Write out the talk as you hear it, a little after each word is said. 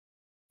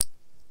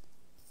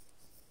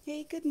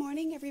Hey, good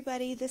morning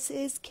everybody. This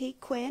is Kate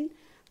Quinn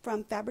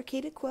from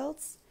Fabricated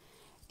Quilts,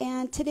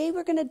 and today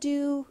we're going to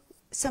do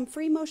some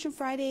Freemotion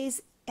Fridays,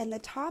 and the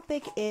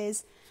topic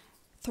is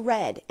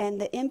thread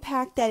and the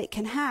impact that it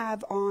can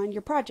have on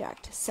your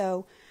project.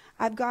 So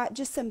I've got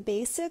just some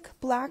basic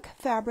black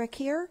fabric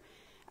here.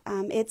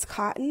 It's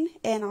cotton,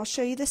 and I'll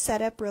show you the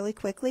setup really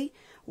quickly.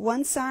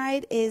 One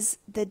side is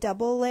the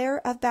double layer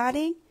of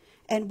batting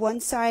and one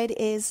side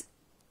is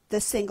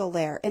the single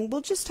layer, and we'll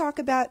just talk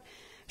about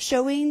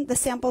showing the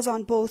samples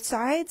on both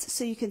sides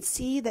so you can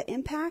see the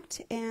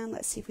impact. And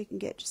let's see if we can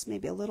get just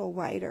maybe a little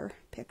wider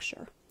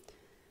picture.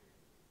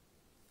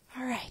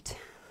 All right,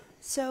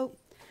 so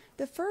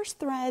the first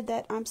thread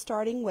that I'm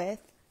starting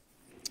with,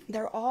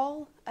 they're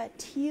all a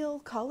teal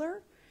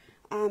color,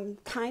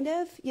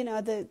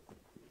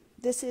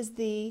 this is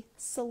the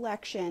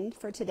selection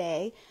for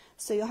today,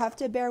 so you'll have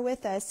to bear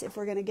with us if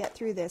we're going to get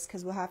through this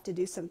because we'll have to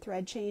do some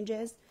thread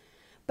changes.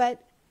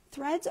 But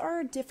threads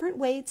are different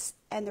weights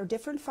and they're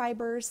different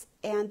fibers,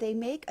 and they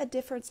make a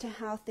difference to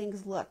how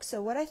things look.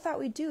 So what I thought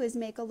we'd do is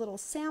make a little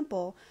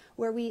sample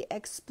where we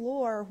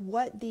explore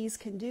what these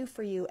can do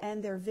for you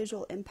and their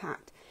visual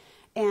impact.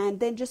 And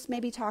then just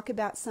maybe talk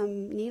about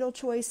some needle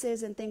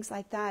choices and things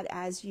like that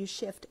as you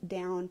shift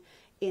down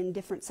in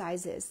different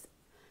sizes.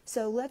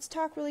 So let's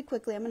talk really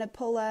quickly. I'm going to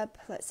pull up,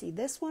 let's see,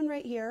 this one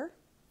right here.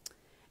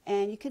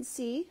 And you can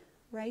see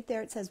right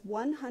there it says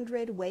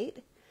 100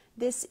 weight.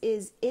 This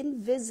is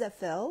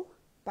Invisifil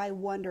by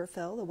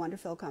Wonderfil, the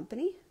Wonderfil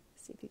company.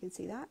 See if you can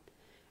see that.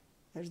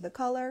 There's the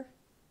color.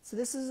 So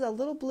this is a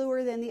little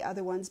bluer than the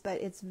other ones, but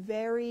it's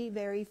very,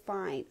 very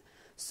fine.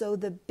 So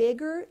the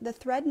bigger the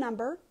thread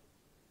number,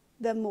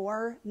 the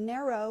more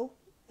narrow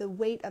the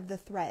weight of the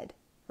thread,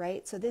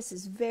 right? So this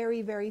is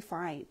very, very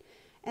fine.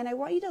 And I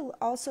want you to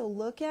also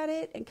look at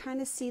it and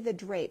kind of see the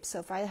drape. So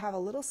if I have a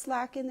little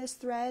slack in this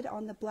thread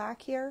on the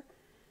black here,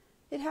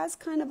 it has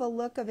kind of a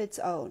look of its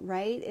own,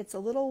 right? It's a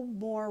little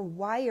more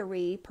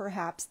wiry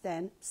perhaps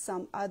than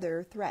some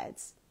other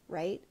threads,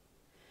 right?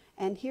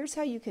 And here's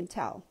how you can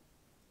tell.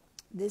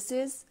 This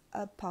is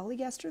a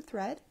polyester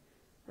thread,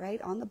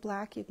 right? On the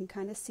black you can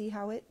kind of see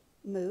how it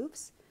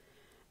moves.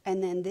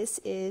 And then this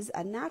is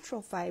a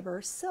natural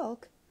fiber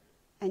silk,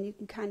 and you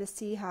can kind of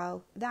see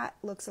how that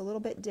looks a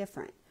little bit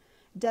different.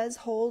 It does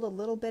hold a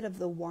little bit of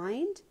the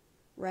wind,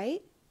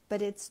 right?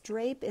 But its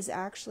drape is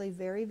actually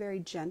very, very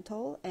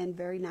gentle and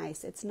very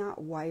nice. It's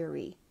not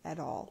wiry at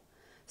all.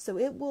 So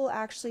it will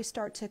actually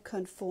start to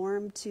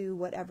conform to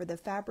whatever the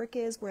fabric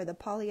is, where the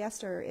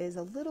polyester is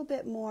a little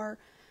bit more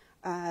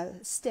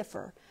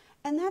stiffer.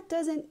 And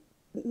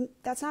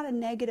that's not a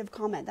negative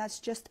comment, that's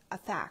just a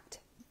fact.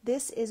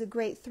 This is a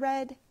great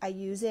thread. I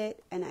use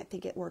it and I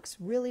think it works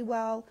really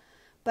well,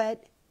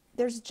 but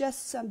there's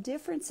just some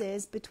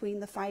differences between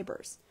the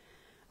fibers.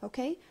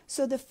 Okay,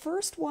 so the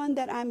first one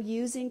that I'm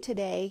using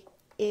today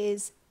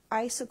is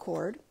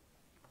Isocord,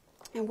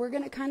 and we're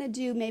going to kind of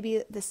do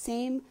maybe the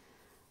same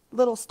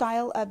little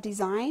style of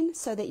design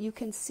so that you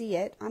can see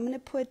it. I'm going to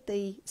put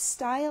the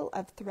style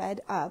of thread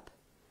up.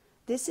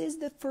 This is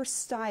the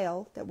first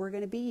style that we're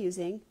going to be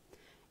using.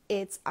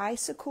 It's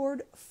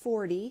Isocord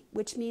 40,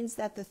 which means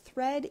that the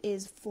thread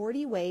is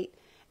 40 weight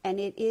and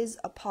it is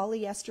a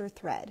polyester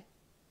thread.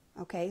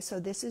 Okay, so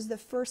this is the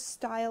first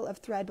style of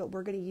thread, but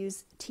we're going to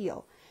use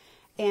teal.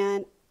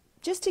 And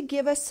just to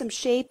give us some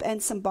shape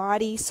and some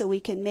body so we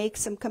can make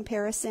some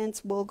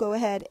comparisons, we'll go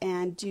ahead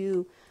and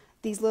do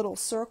these little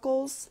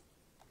circles.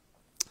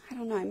 I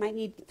don't know, I might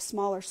need a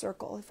smaller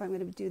circle if I'm going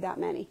to do that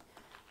many.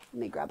 Let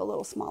me grab a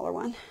little smaller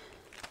one.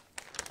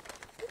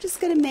 I'm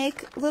just going to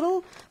make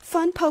little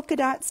fun polka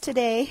dots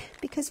today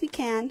because we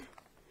can.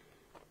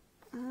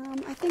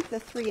 I think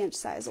the 3-inch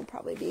size will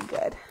probably be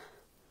good.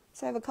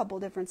 So I have a couple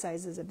different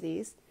sizes of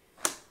these.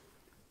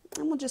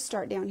 And we'll just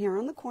start down here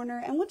on the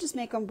corner, and we'll just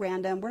make them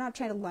random. We're not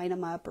trying to line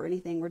them up or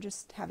anything. We're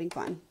just having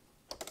fun.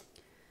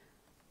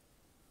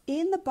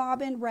 In the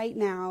bobbin right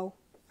now,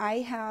 I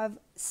have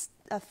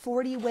a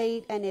 40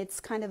 weight, and it's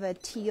kind of a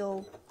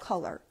teal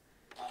color.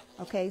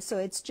 Okay, so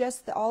it's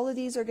just all of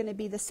these are going to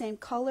be the same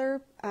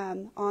color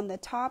on the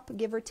top,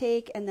 give or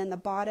take, and then the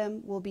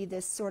bottom will be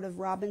this sort of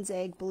robin's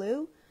egg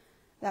blue.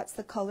 That's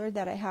the color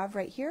that I have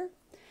right here.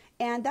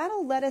 And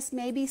that'll let us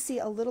maybe see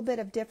a little bit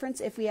of difference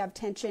if we have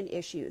tension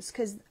issues,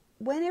 because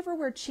whenever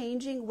we're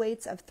changing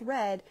weights of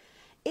thread,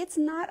 it's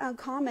not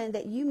uncommon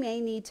that you may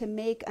need to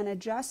make an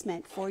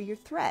adjustment for your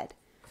thread,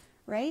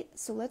 right?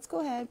 So let's go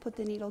ahead, put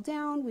the needle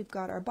down. We've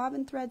got our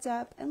bobbin threads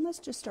up, and let's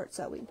just start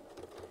sewing.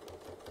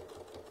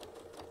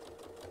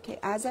 Okay,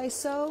 as I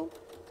sew,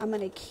 I'm going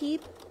to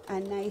keep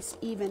a nice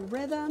even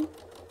rhythm.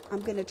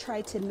 I'm going to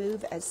try to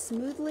move as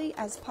smoothly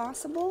as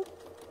possible.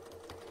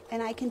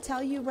 And I can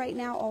tell you right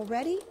now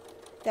already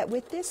that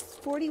with this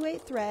 40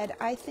 weight thread,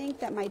 I think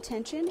that my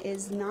tension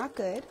is not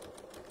good,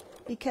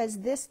 because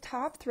this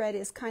top thread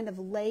is kind of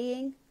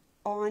laying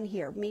on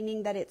here,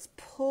 meaning that it's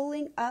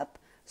pulling up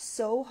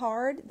so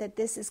hard that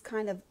this is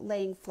kind of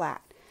laying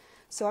flat.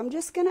 So I'm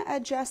just going to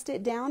adjust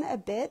it down a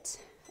bit.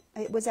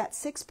 It was at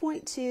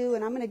 6.2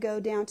 and I'm going to go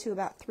down to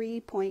about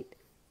 3.3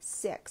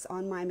 0.6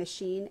 on my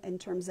machine in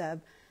terms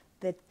of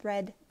the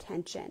thread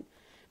tension.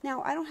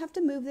 Now, I don't have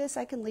to move this.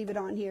 I can leave it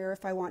on here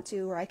if I want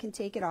to, or I can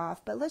take it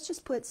off, but let's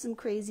just put some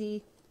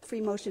crazy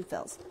free motion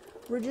fills.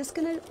 We're just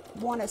going to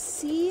want to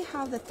see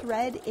how the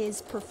thread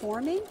is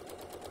performing.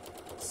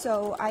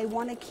 So I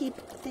want to keep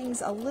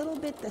things a little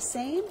bit the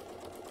same.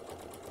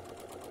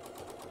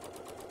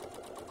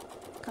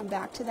 Come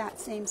back to that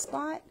same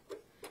spot,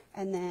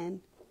 and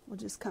then we'll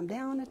just come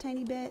down a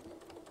tiny bit,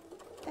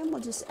 and we'll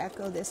just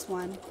echo this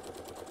one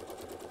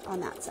on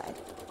that side.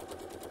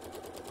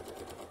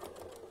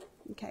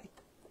 Okay,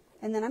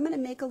 and then I'm going to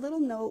make a little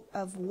note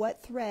of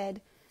what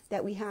thread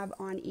that we have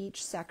on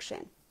each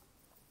section.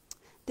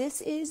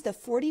 This is the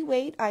 40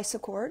 weight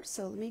isocord,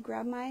 so let me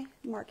grab my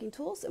marking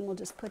tools and we'll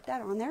just put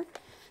that on there.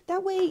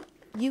 That way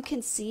you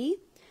can see.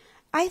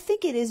 I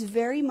think it is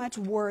very much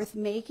worth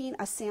making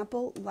a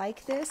sample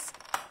like this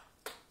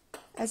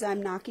as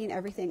I'm knocking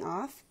everything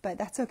off, but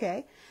that's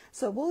okay.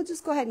 So we'll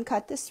just go ahead and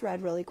cut this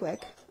thread really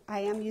quick.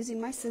 I am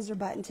using my scissor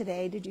button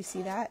today, did you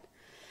see that?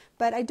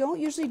 But I don't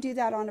usually do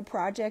that on a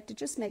project. It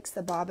just makes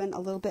the bobbin a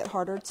little bit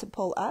harder to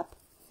pull up.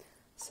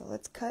 So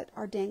let's cut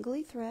our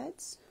dangly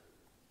threads.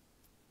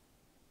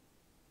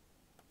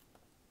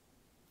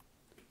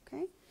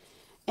 Okay,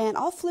 and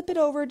I'll flip it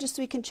over just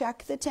so we can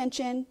check the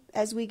tension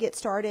as we get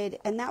started,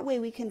 and that way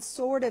we can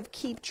sort of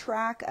keep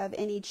track of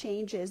any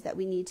changes that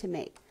we need to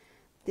make.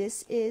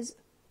 This is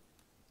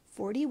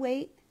 40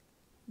 weight,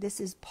 this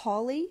is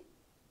poly,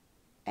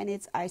 and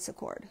it's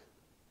isocord.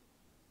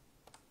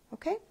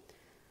 Okay?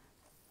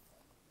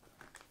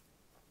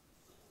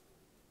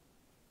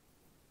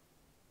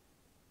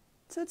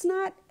 So it's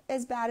not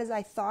as bad as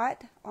I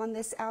thought. On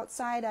this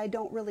outside, I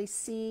don't really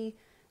see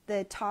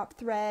the top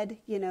thread,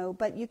 you know,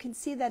 but you can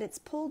see that it's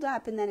pulled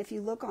up, and then if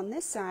you look on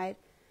this side,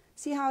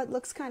 see how it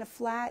looks kind of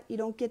flat? You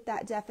don't get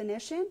that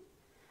definition.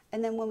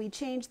 And then when we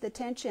change the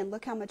tension,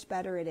 look how much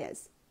better it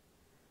is.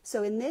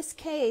 So in this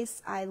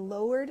case, I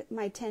lowered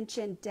my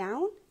tension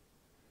down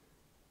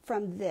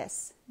from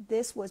this.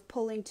 This was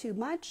pulling too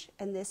much,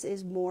 and this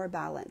is more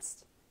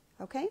balanced.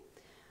 Okay?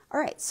 All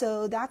right,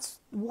 so that's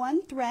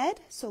one thread.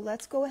 So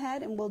let's go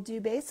ahead and we'll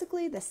do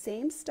basically the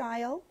same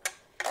style.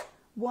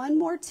 One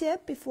more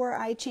tip before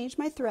I change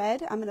my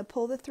thread. I'm going to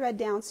pull the thread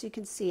down so you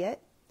can see it.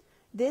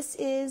 This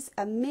is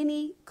a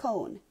mini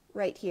cone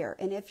right here.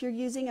 And if you're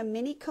using a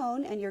mini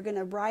cone and you're going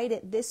to ride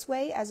it this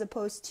way as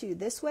opposed to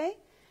this way,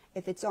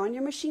 if it's on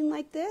your machine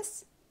like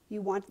this,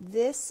 you want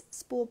this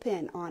spool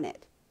pin on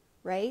it,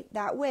 right?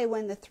 That way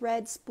when the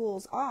thread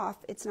spools off,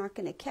 it's not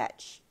going to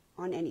catch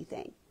on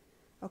anything.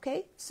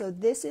 Okay, so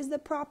this is the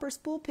proper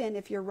spool pin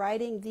if you're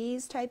riding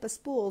these type of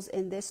spools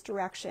in this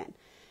direction.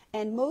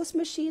 And most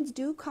machines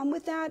do come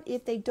with that.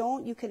 If they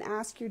don't, you can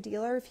ask your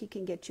dealer if he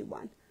can get you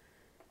one.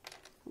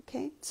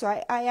 Okay, so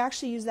I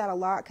actually use that a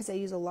lot because I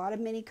use a lot of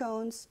mini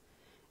cones.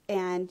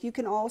 And you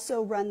can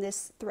also run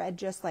this thread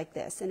just like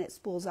this, and it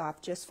spools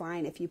off just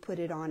fine if you put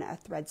it on a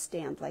thread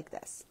stand like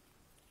this.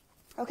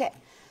 Okay,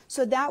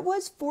 so that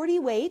was 40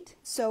 weight.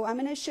 So I'm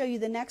going to show you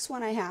the next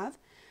one I have.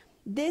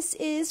 This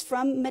is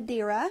from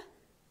Madeira,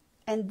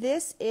 and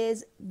this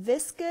is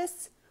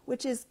viscous,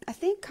 which is, I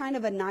think, kind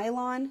of a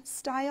nylon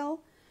style.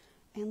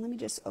 And let me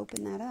just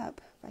open that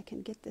up, if I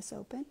can get this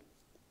open.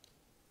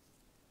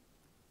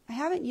 I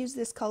haven't used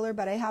this color,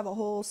 but I have a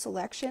whole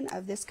selection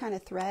of this kind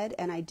of thread,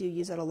 and I do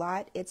use it a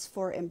lot. It's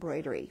for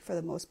embroidery for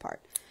the most part.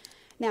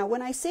 Now,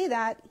 when I say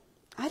that,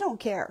 I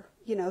don't care.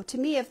 You know, to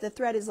me, if the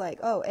thread is like,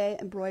 oh,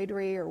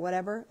 embroidery or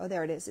whatever, oh,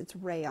 there it is. It's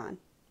rayon.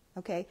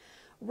 Okay?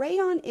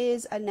 Rayon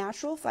is a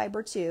natural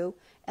fiber too,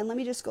 and let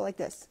me just go like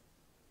this.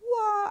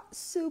 Wow,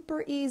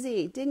 super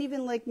easy. Didn't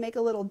even like make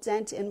a little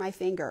dent in my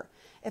finger.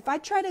 If I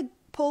try to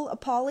pull a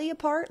poly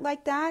apart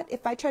like that,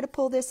 if I try to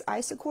pull this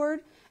isocord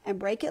and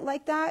break it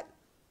like that,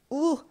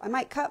 ooh, I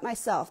might cut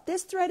myself.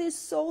 This thread is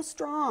so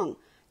strong.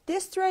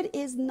 This thread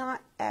is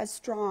not as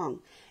strong.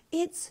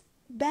 Its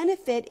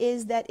benefit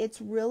is that it's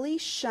really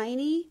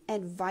shiny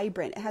and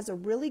vibrant. It has a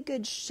really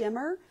good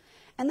shimmer,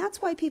 and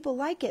that's why people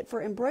like it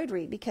for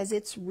embroidery, because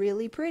it's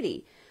really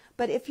pretty.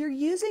 But if you're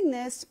using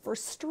this for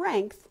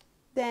strength,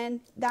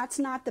 then that's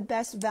not the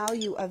best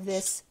value of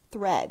this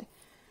thread.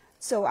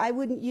 So I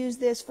wouldn't use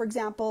this, for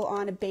example,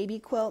 on a baby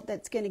quilt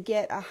that's going to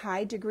get a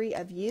high degree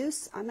of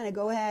use. I'm going to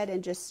go ahead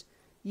and just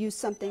use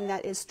something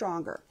that is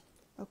stronger.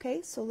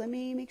 Okay, so let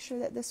me make sure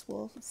that this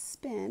will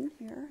spin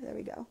here. There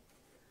we go.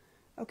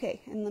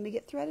 Okay, and let me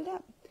get threaded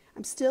up.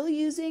 I'm still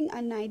using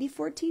a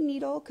 9014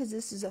 needle because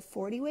this is a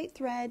 40 weight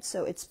thread,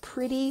 so it's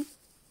pretty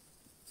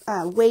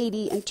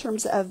weighty in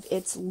terms of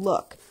its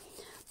look.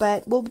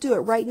 But we'll do it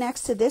right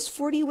next to this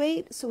 40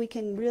 weight so we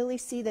can really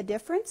see the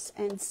difference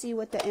and see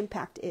what the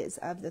impact is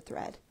of the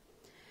thread.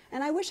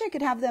 And I wish I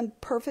could have them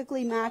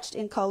perfectly matched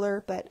in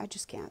color, but I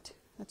just can't.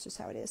 That's just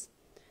how it is.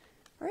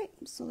 All right,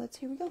 so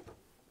here we go.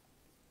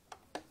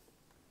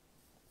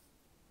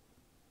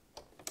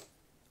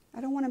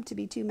 I don't want them to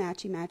be too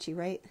matchy-matchy,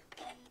 right?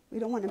 We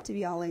don't want them to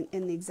be all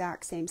in the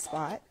exact same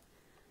spot.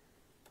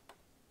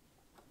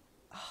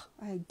 Oh,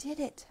 I did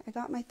it. I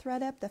got my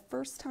thread up the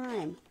first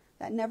time.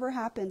 That never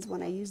happens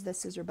when I use the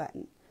scissor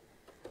button.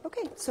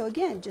 Okay, so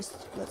again,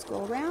 just let's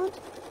go around.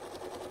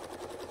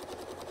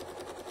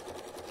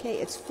 Okay,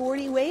 it's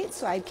 40 weight,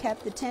 so I've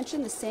kept the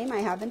tension the same. I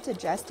haven't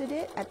adjusted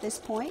it at this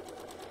point.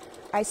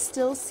 I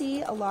still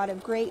see a lot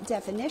of great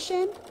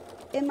definition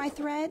in my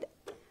thread.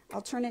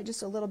 I'll turn it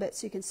just a little bit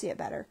so you can see it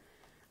better.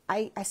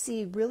 I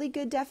see really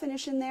good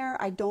definition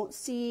there. I don't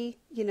see,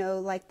 you know,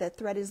 like the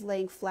thread is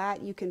laying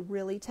flat. You can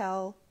really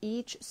tell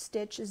each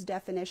stitch's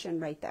definition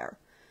right there.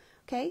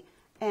 Okay,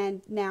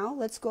 and now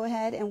let's go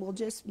ahead and we'll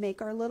just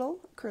make our little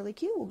curly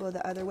Q. We'll go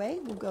the other way.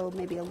 We'll go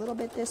maybe a little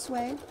bit this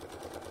way.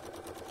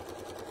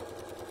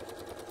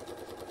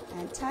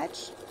 And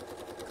touch,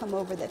 come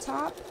over the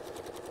top.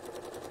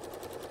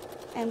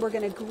 And we're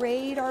going to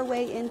grade our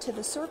way into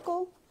the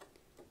circle.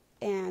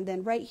 And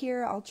then right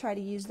here, I'll try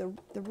to use the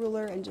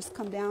ruler and just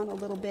come down a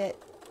little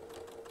bit.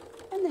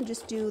 And then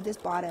just do this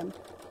bottom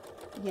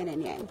yin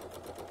and yang.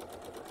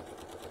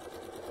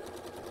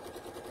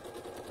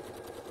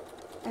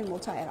 And we'll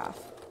tie it off.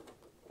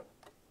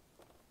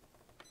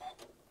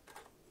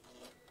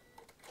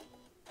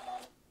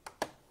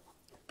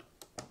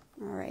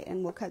 All right,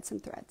 and we'll cut some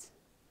threads.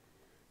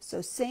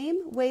 So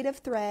same weight of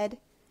thread,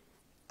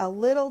 a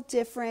little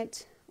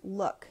different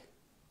look,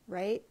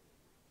 right?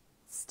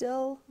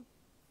 Still,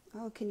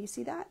 oh, can you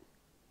see that?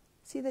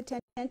 See the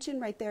tension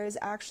right there is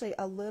actually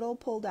a little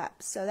pulled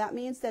up. So that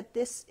means that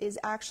this is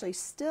actually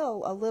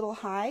still a little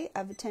high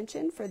of a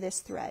tension for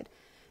this thread,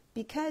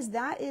 because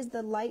that is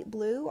the light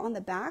blue on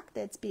the back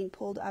that's being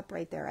pulled up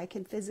right there. I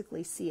can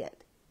physically see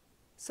it.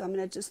 So I'm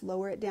going to just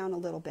lower it down a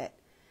little bit.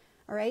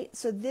 All right,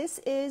 so this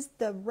is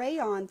the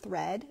rayon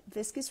thread,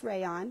 viscous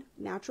rayon,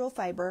 natural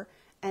fiber,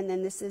 and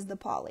then this is the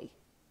poly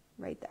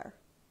right there.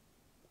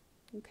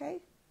 Okay?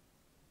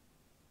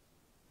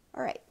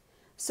 All right,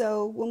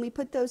 so when we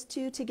put those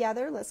two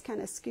together, let's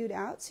kind of scoot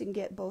out so you can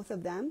get both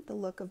of them, the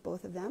look of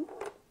both of them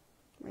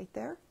right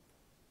there.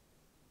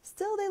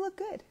 Still, they look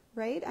good,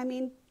 right? I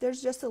mean,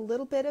 there's just a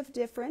little bit of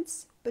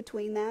difference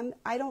between them.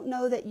 I don't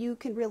know that you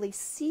can really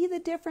see the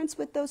difference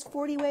with those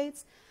 40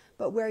 weights,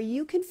 but where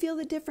you can feel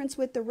the difference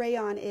with the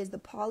rayon is the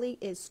poly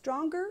is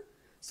stronger.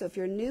 So if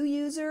you're a new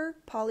user,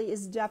 poly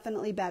is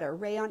definitely better.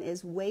 Rayon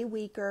is way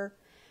weaker.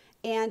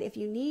 And if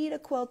you need a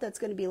quilt that's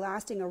going to be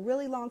lasting a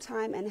really long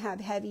time and have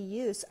heavy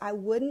use, I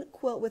wouldn't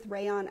quilt with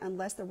rayon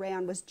unless the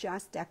rayon was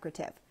just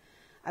decorative.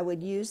 I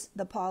would use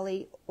the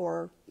poly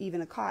or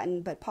even a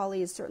cotton, but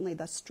poly is certainly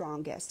the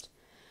strongest.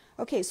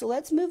 Okay, so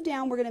let's move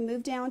down. We're going to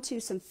move down to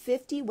some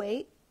 50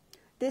 weight.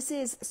 This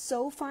is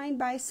So Fine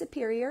by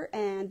Superior,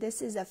 and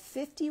this is a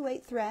 50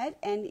 weight thread,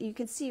 and you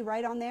can see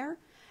right on there,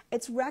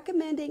 it's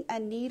recommending a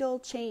needle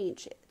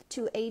change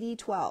to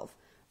 80-12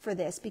 for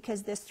this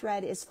because this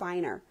thread is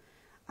finer.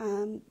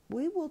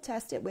 We will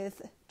test it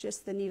with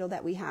just the needle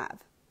that we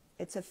have.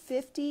 It's a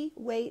 50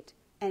 weight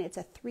and it's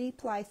a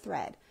 3-ply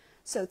thread.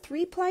 So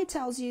 3-ply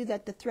tells you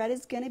that the thread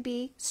is going to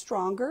be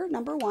stronger,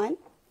 number one.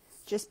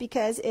 Just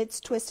because it's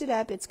twisted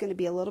up, it's going to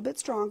be a little bit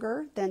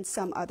stronger than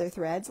some other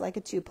threads like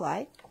a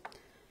 2-ply.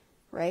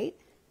 Right?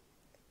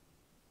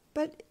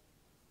 But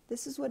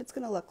this is what it's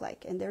going to look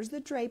like. And there's the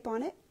drape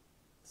on it.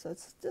 So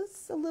it's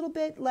just a little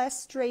bit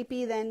less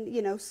drapey than,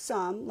 you know,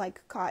 some,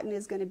 like cotton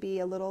is going to be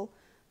a little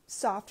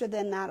softer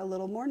than that, a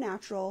little more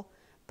natural.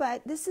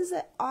 But this is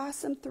an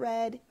awesome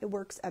thread. It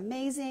works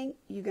amazing.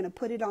 You're going to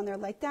put it on there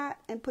like that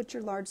and put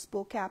your large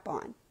spool cap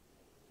on.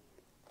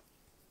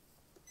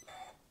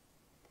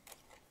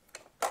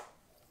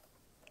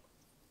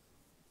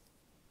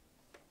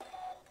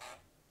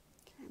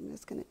 I'm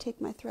just going to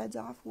take my threads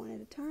off one at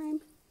a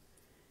time,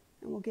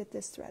 and we'll get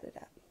this threaded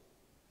up.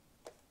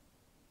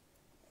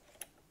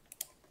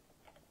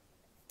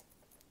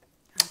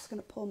 I'm just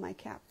going to pull my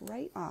cap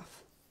right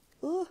off.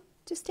 Ooh,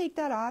 just take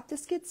that off.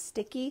 This gets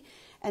sticky,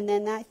 and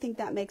then I think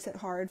that makes it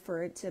hard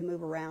for it to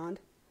move around.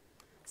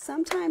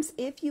 Sometimes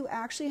if you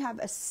actually have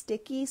a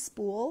sticky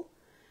spool,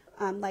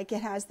 like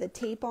it has the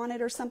tape on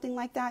it or something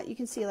like that, you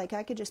can see like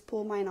I could just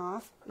pull mine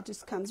off. It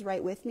just comes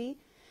right with me.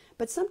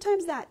 But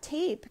sometimes that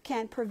tape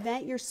can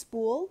prevent your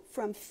spool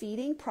from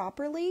feeding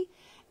properly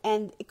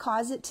and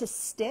cause it to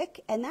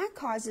stick, and that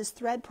causes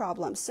thread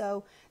problems.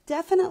 So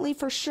definitely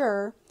for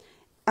sure,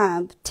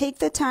 take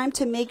the time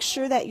to make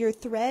sure that your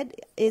thread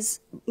is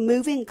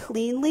moving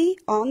cleanly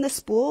on the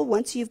spool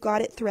once you've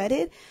got it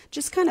threaded.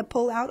 Just kind of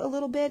pull out a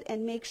little bit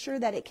and make sure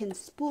that it can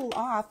spool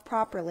off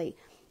properly.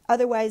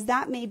 Otherwise,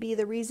 that may be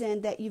the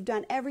reason that you've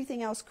done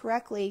everything else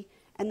correctly,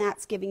 and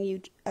that's giving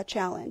you a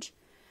challenge.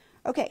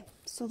 Okay,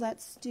 so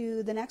let's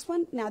do the next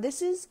one. Now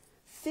this is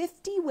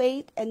 50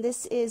 weight, and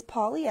this is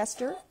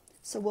polyester.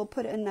 So we'll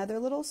put another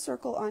little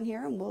circle on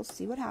here, and we'll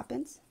see what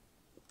happens.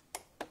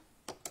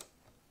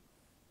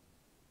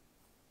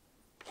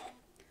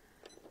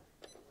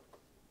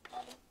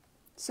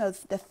 So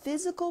the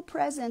physical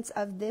presence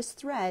of this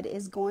thread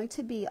is going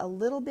to be a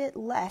little bit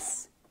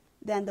less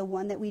than the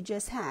one that we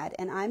just had,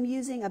 and I'm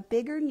using a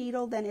bigger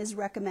needle than is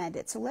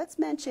recommended. So let's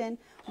mention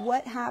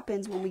what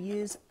happens when we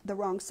use the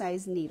wrong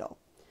size needle.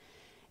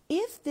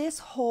 If this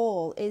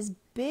hole is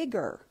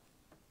bigger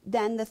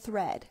than the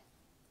thread,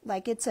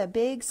 like it's a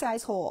big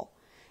size hole,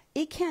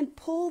 it can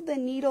pull the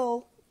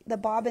needle the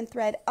bobbin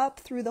thread up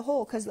through the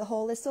hole because the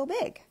hole is so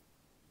big,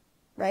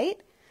 right?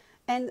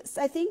 And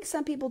I think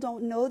some people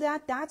don't know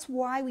that. That's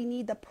why we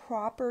need the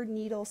proper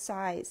needle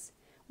size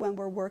when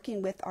we're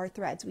working with our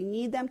threads. We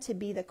need them to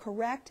be the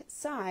correct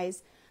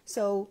size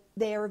so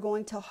they are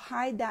going to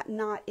hide that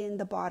knot in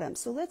the bottom.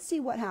 So let's see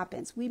what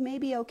happens. We may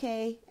be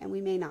okay and we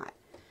may not.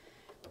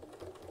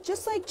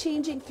 Just like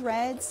changing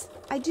threads,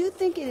 I do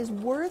think it is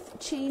worth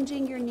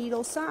changing your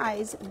needle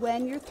size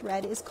when your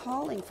thread is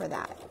calling for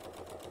that.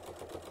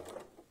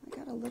 I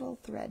got a little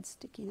thread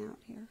sticking out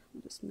here.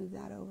 I'll just move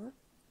that over.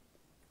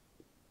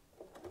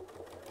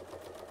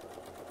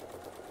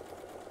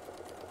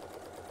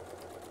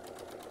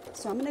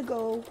 So I'm going to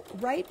go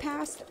right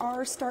past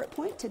our start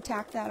point to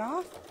tack that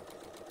off.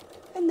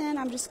 And then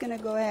I'm just going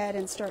to go ahead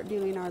and start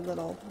doing our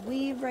little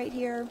weave right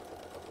here.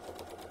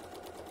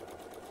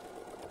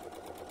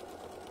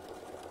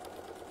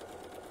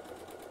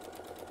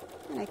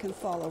 And I can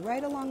follow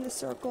right along the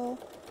circle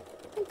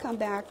and come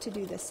back to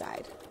do this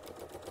side.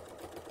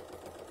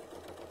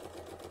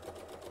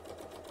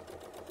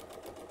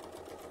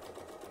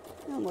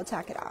 And we'll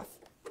tack it off.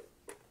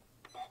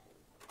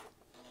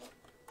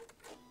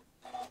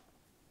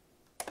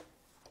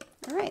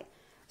 All right,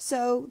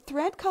 so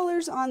thread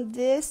colors on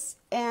this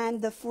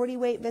and the 40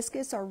 weight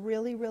viscose are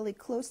really, really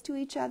close to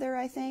each other,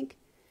 I think.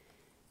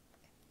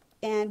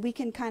 And we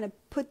can kind of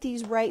put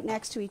these right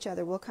next to each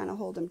other. We'll kind of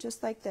hold them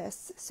just like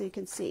this so you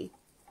can see.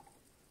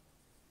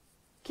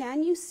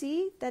 Can you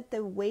see that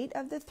the weight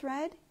of the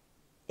thread,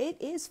 it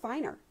is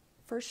finer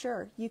for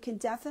sure. You can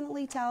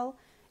definitely tell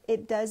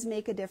it does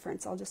make a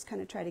difference. I'll just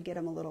kind of try to get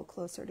them a little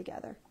closer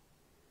together.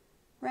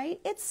 Right?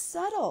 It's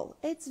subtle.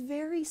 It's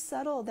very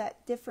subtle,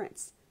 that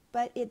difference,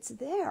 but it's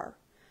there.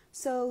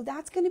 So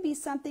that's going to be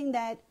something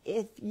that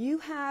if you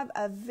have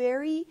a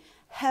very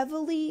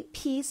heavily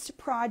pieced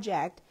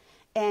project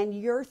and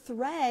your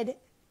thread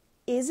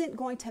isn't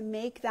going to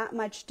make that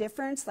much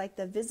difference, like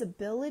the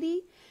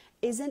visibility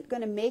isn't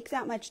going to make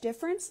that much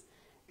difference,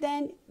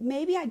 then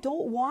maybe I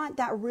don't want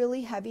that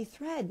really heavy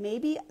thread.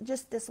 Maybe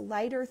just this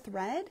lighter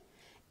thread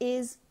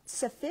is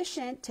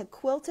sufficient to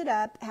quilt it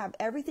up, have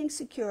everything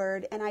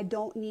secured, and I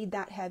don't need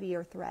that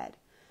heavier thread.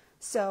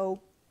 So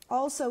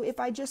also, if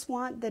I just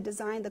want the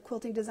design, the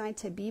quilting design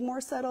to be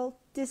more subtle,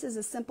 this is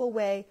a simple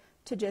way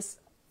to just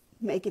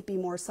make it be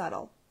more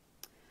subtle.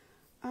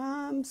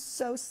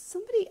 So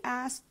somebody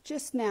asked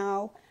just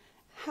now,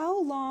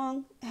 how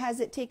long has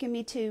it taken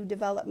me to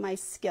develop my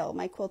skill,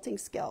 my quilting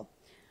skill?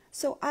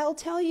 So I'll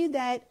tell you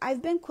that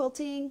I've been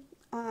quilting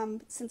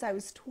since I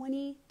was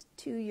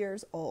 22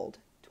 years old.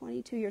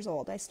 22 years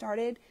old. I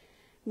started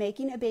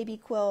making a baby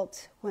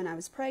quilt when I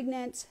was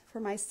pregnant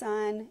for my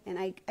son, and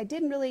I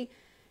didn't really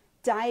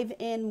dive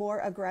in more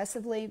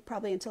aggressively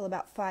probably until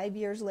about 5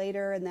 years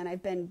later, and then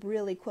I've been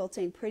really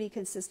quilting pretty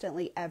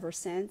consistently ever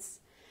since.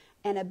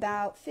 And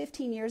about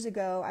 15 years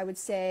ago, I would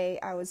say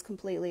I was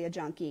completely a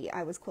junkie.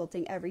 I was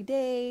quilting every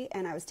day,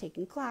 and I was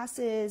taking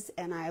classes,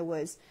 and I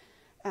was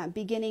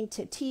beginning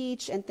to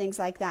teach and things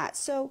like that.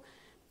 So,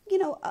 you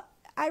know,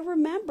 I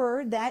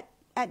remember that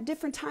at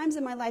different times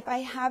in my life, I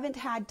haven't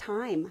had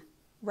time,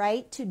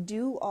 right, to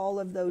do all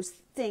of those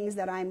things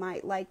that I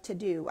might like to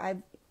do.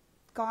 I've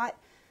got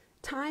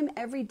time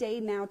every day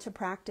now to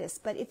practice.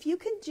 But if you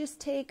can just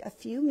take a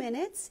few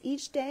minutes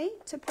each day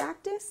to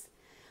practice,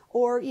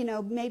 or, you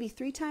know, maybe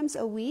 3 times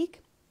a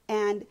week,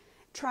 and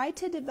try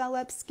to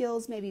develop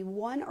skills, maybe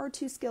 1 or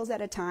 2 skills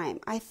at a time.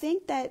 I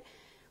think that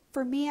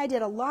for me, I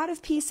did a lot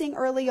of piecing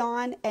early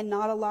on and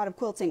not a lot of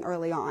quilting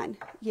early on.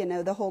 You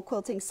know, the whole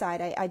quilting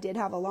side. I did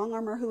have a long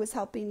armer who was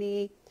helping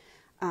me,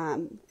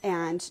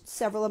 and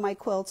several of my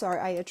quilts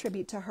I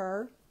attribute to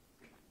her.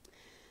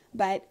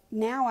 But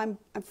now I'm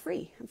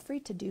free. I'm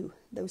free to do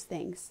those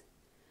things.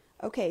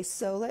 Okay,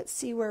 so let's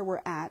see where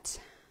we're at.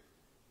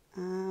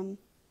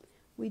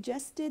 We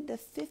just did the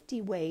 50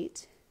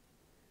 weight.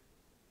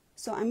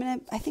 So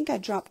I think I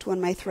dropped one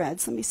of my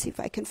threads. Let me see if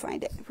I can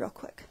find it real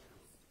quick.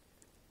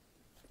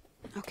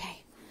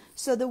 Okay,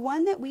 so the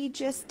one that we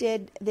just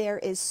did there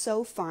is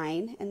so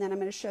fine, and then I'm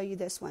going to show you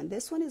this one.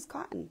 This one is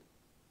cotton,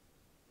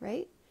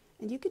 right?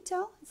 And you could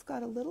tell it's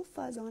got a little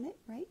fuzz on it,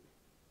 right?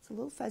 It's a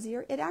little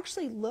fuzzier. It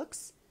actually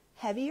looks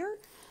heavier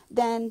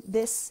than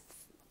this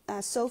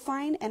so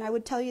fine, and I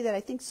would tell you that I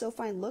think so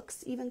fine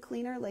looks even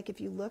cleaner. Like if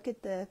you look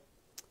at the,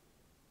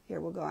 here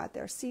we'll go out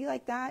there. See,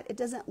 like that? It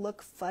doesn't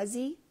look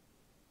fuzzy,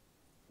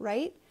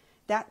 right?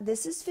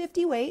 This is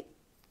 50 weight,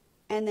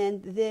 and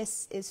then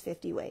this is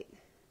 50 weight.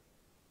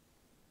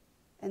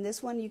 And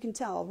this one you can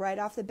tell right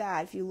off the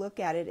bat, if you look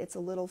at it, it's a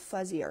little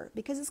fuzzier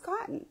because it's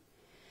cotton.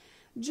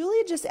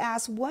 Julia just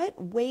asked,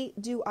 what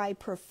weight do I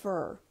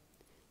prefer?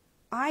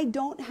 I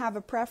don't have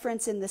a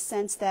preference in the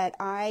sense that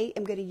I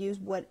am going to use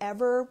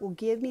whatever will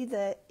give me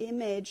the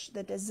image,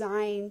 the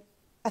design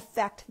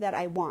effect that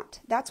I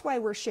want. That's why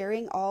we're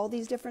sharing all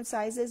these different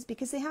sizes,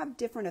 because they have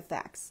different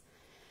effects.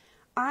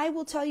 I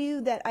will tell you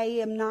that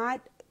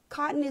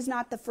cotton is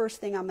not the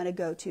first thing I'm going to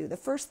go to. The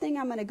first thing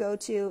I'm going to go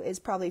to is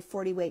probably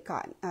 40 weight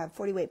cotton,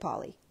 40 weight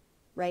poly,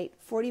 right?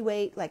 40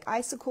 weight like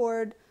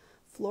Isacord,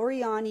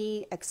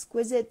 Floriani,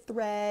 Exquisite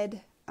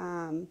Thread,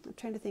 I'm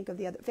trying to think of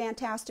the other,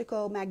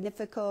 Fantastico,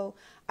 Magnifico.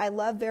 I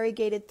love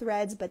variegated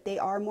threads, but they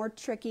are more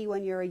tricky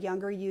when you're a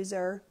younger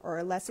user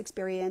or less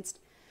experienced.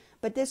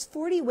 But this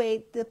 40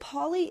 weight, the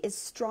poly is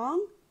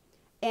strong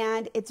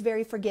and it's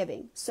very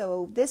forgiving.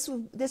 So this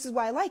is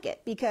why I like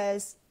it,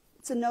 because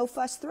it's a no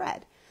fuss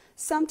thread.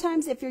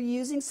 Sometimes if you're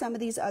using some of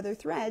these other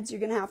threads,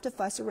 you're going to have to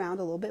fuss around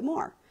a little bit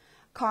more.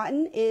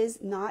 Cotton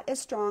is not as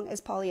strong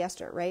as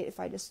polyester, right? If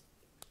I just,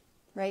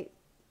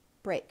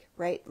 break,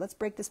 right? Let's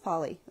break this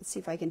poly. Let's see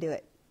if I can do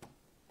it.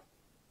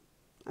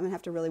 I'm going to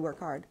have to really work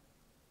hard.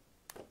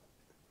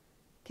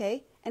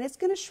 Okay? And it's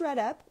going to shred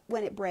up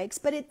when it breaks,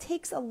 but it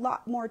takes a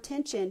lot more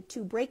tension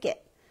to break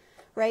it,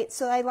 right?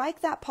 So I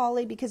like that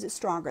poly because it's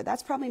stronger.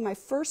 That's probably my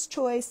first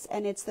choice,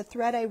 and it's the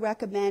thread I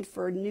recommend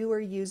for newer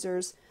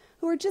users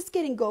who are just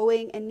getting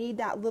going and need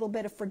that little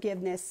bit of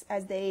forgiveness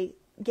as they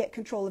get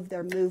control of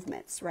their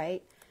movements,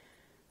 right?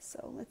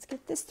 So let's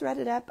get this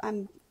threaded up.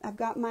 I've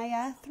got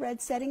my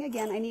thread setting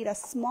again. I need a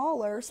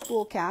smaller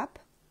spool cap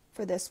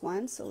for this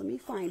one, so let me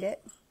find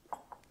it.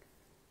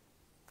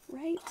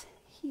 Right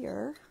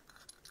here.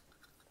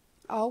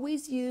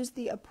 Always use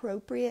the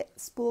appropriate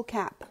spool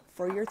cap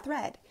for your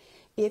thread.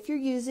 If you're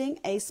using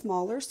a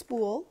smaller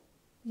spool,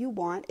 you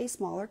want a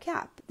smaller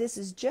cap. This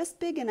is just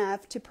big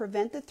enough to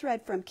prevent the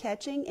thread from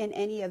catching in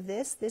any of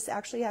this. This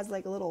actually has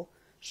like a little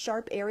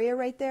sharp area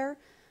right there.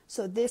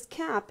 So this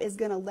cap is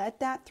going to let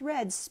that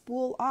thread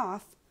spool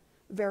off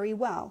very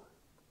well.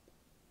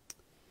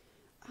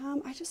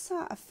 I just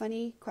saw a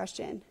funny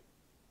question.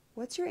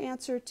 What's your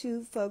answer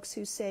to folks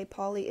who say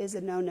poly is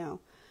a no-no?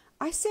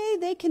 I say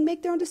they can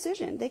make their own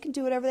decision. They can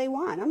do whatever they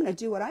want. I'm going to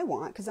do what I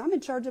want because I'm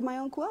in charge of my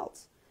own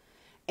quilts.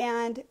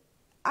 And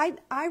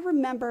I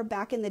remember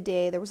back in the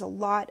day there was a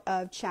lot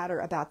of chatter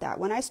about that.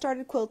 When I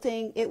started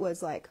quilting, it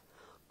was like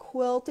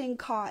quilting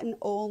cotton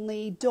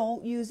only,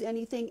 don't use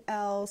anything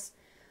else.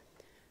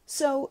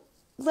 So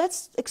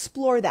let's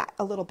explore that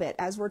a little bit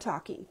as we're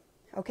talking,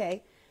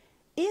 okay?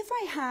 If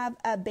I have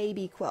a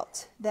baby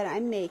quilt that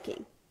I'm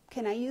making,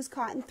 can I use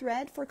cotton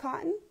thread for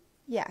cotton?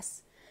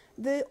 Yes.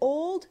 The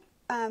old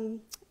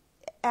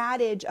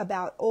adage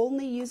about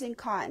only using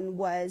cotton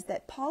was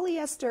that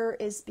polyester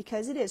is,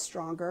 because it is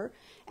stronger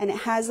and it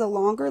has a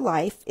longer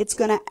life, it's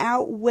going to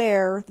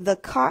outwear the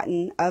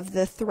cotton of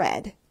the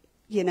thread,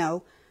 you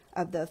know,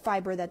 of the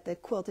fiber that the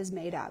quilt is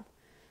made of.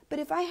 But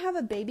if I have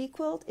a baby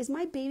quilt, is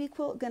my baby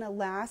quilt going to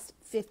last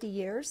 50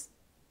 years?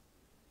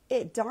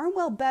 It darn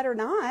well better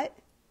not.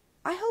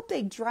 I hope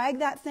they drag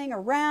that thing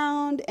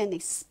around and they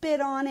spit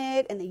on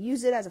it and they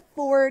use it as a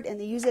fort and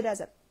they use it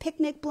as a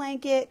picnic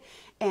blanket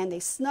and they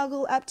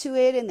snuggle up to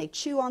it and they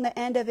chew on the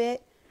end of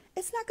it.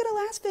 It's not going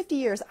to last 50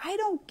 years. I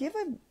don't give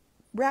a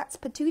rat's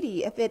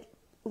patootie if it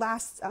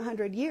lasts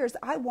 100 years.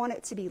 I want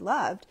it to be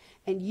loved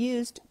and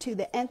used to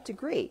the nth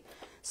degree.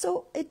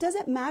 So it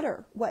doesn't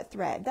matter what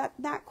thread.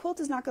 That quilt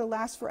is not going to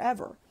last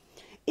forever.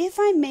 If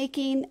I'm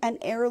making an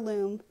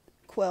heirloom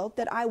quilt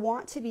that I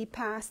want to be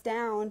passed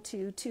down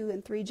to 2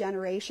 and 3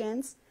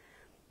 generations,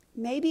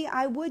 maybe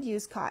I would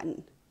use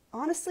cotton.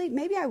 Honestly,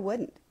 maybe I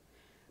wouldn't.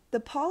 The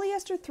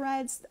polyester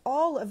threads,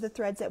 all of the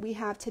threads that we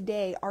have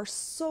today are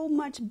so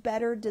much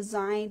better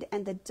designed,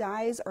 and the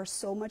dyes are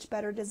so much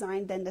better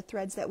designed than the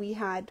threads that we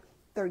had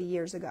 30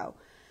 years ago.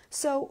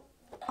 So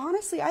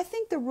honestly, I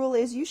think the rule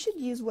is you should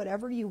use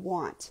whatever you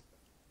want.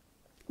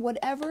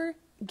 Whatever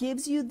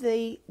gives you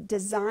the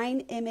design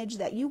image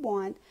that you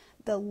want,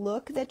 the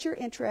look that you're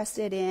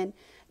interested in,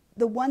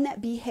 the one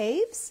that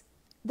behaves,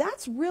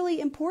 that's really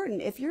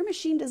important. If your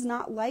machine does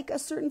not like a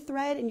certain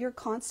thread and you're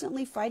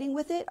constantly fighting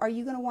with it, are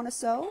you going to want to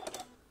sew?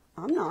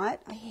 I'm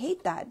not. I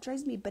hate that. It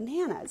drives me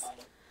bananas.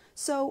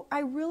 So I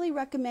really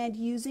recommend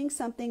using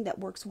something that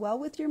works well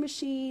with your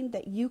machine,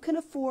 that you can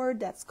afford,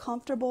 that's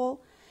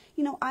comfortable.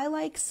 You know, I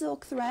like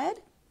silk thread,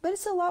 but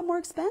it's a lot more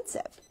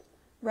expensive,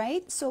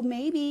 right? So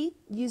maybe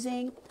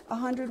using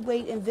 100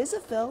 weight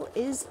Invisifil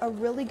is a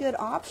really good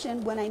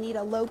option when I need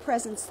a low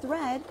presence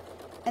thread,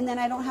 and then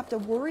I don't have to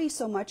worry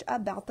so much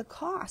about the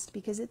cost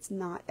because it's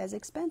not as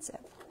expensive.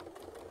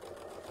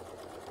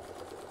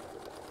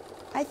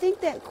 I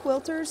think that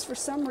quilters, for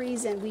some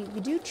reason, we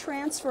do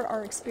transfer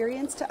our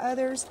experience to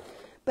others,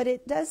 but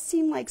it does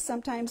seem like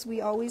sometimes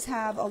we always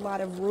have a lot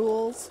of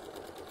rules,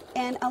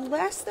 and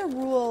unless the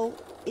rule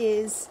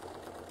is,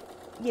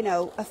 you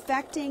know,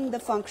 affecting the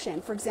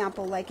function, for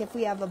example, like if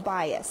we have a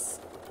bias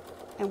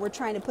and we're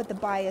trying to put the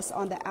bias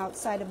on the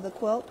outside of the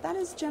quilt, that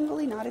is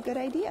generally not a good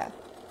idea.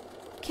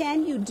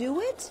 Can you do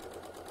it?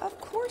 Of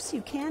course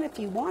you can if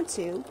you want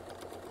to,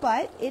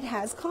 but it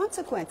has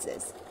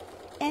consequences.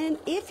 And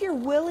if you're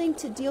willing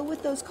to deal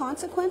with those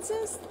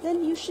consequences,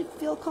 then you should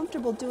feel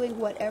comfortable doing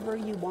whatever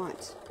you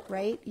want,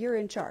 right? You're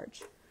in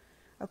charge.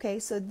 Okay,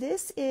 so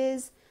this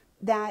is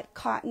that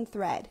cotton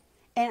thread.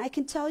 And I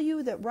can tell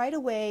you that right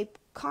away,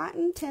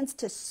 cotton tends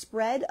to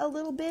spread a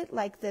little bit,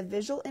 like the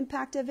visual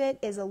impact of it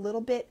is a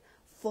little bit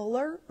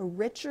fuller, a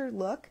richer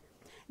look.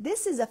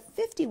 This is a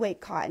 50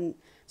 weight cotton,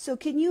 So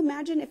can you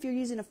imagine if you're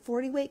using a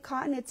 40 weight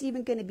cotton, it's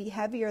even going to be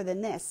heavier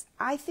than this.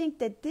 I think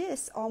that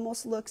this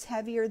almost looks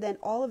heavier than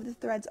all of the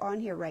threads on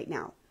here right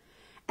now.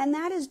 And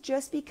that is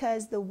just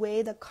because the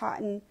way the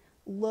cotton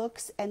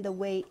looks and the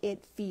way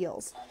it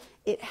feels.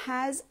 It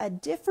has a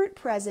different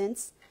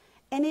presence,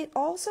 and it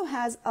also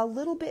has a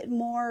little bit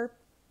more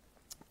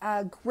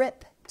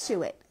grip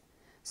to it.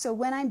 So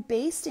when I'm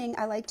basting,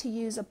 I like to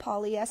use a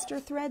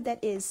polyester thread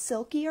that is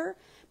silkier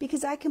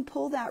because I can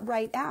pull that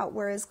right out,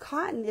 whereas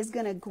cotton is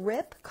going to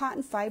grip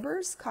cotton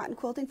fibers, cotton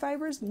quilting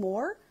fibers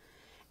more,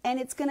 and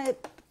it's going to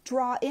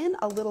draw in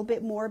a little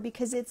bit more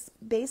because it's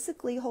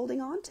basically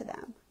holding on to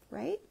them,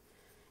 right?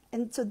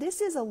 And so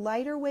this is a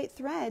lighter weight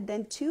thread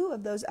than two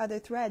of those other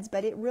threads,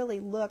 but it really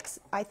looks,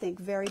 I think,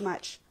 very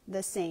much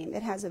the same.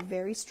 It has a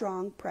very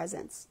strong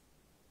presence,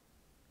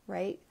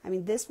 right? I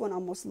mean, this one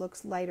almost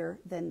looks lighter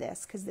than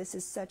this because this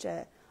is such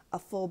a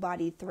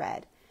full-bodied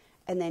thread.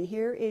 And then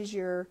here is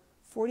your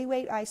 40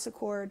 weight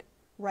isocord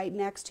right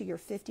next to your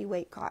 50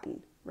 weight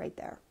cotton right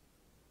there.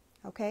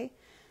 Okay?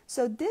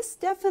 So this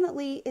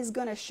definitely is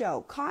going to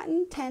show.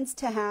 Cotton tends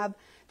to have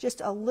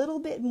just a little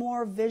bit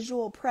more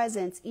visual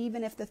presence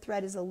even if the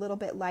thread is a little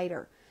bit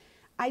lighter.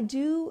 I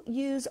do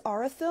use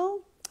Aurifil.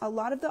 A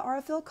lot of the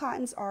Aurifil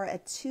cottons are a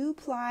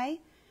 2-ply,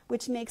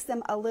 which makes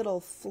them a little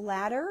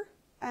flatter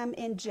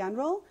in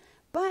general,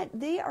 but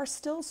they are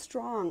still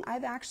strong.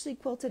 I've actually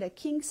quilted a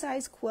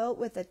king-size quilt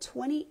with a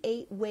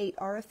 28 weight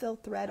Aurifil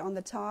thread on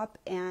the top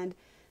and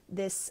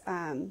this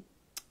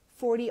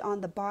 40 on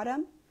the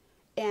bottom,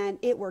 and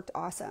it worked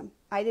awesome.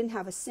 I didn't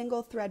have a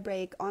single thread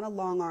break on a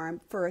long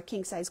arm for a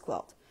king-size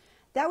quilt.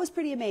 That was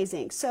pretty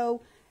amazing.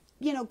 So,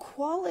 you know,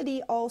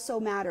 quality also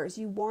matters.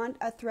 You want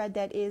a thread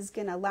that is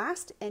going to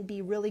last and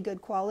be really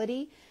good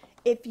quality.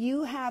 If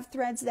you have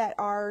threads that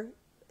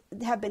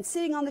have been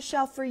sitting on the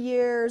shelf for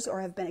years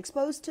or have been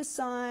exposed to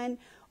sun,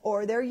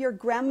 or they're your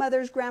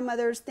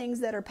grandmother's things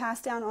that are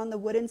passed down on the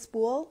wooden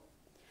spool,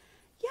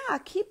 yeah,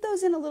 keep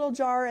those in a little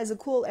jar as a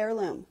cool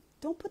heirloom.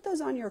 Don't put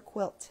those on your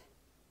quilt.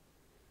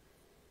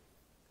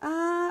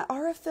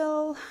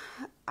 Aurifil,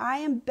 I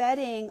am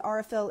betting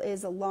Aurifil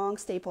is a long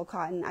staple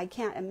cotton. I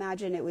can't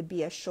imagine it would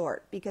be a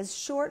short because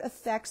short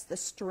affects the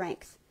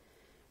strength.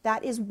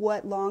 That is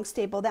what long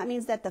staple, that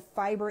means that the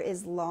fiber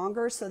is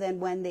longer, so then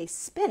when they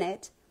spin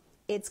it,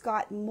 it's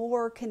got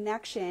more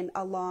connection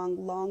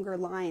along longer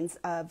lines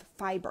of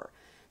fiber.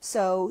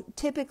 So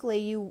typically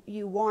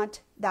you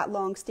want that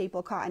long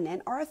staple cotton,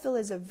 and Aurifil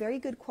is a very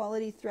good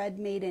quality thread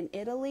made in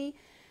Italy.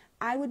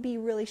 I would be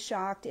really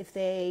shocked if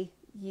they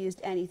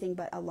used anything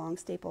but a long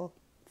staple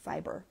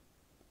fiber.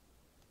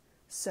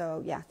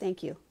 So yeah,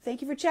 thank you.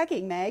 Thank you for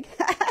checking, Meg.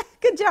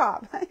 Good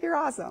job. You're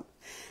awesome.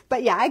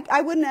 But yeah,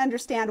 I wouldn't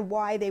understand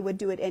why they would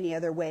do it any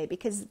other way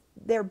because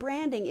their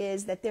branding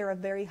is that they're a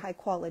very high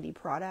quality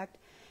product.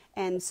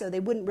 And so they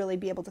wouldn't really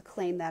be able to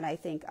claim that, I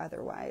think,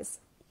 otherwise.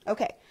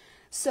 Okay,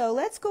 so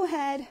let's go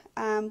ahead.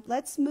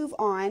 Let's move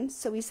on.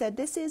 So we said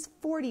this is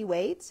 40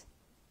 weight,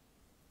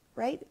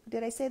 right?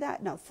 Did I say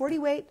that? No, 40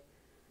 weight,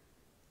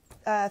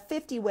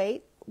 50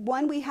 weight.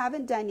 One we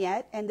haven't done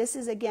yet, and this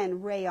is,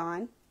 again,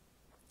 rayon.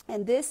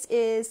 And this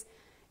is,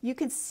 you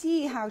can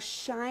see how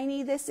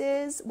shiny this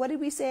is. What did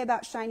we say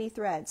about shiny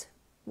threads?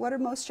 What are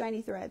most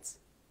shiny threads?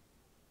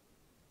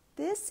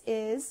 This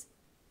is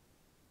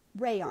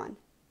rayon.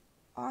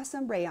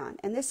 Awesome rayon,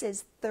 and this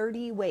is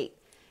 30 weight.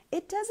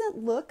 It doesn't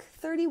look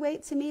 30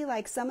 weight to me,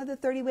 like some of the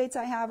 30 weights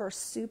I have are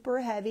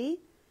super heavy,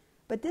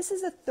 but this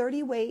is a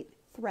 30 weight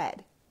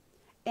thread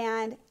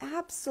and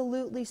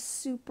absolutely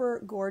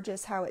super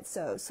gorgeous how it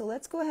sews. So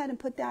let's go ahead and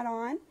put that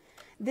on.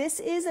 This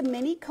is a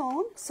mini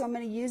cone, so I'm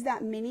going to use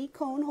that mini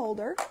cone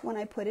holder when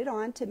I put it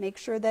on to make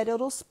sure that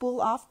it'll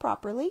spool off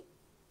properly.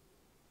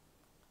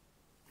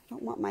 I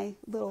don't want my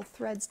little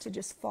threads to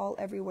just fall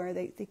everywhere.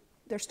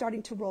 They're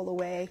starting to roll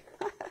away.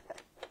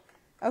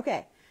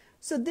 Okay,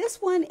 so this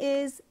one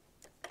is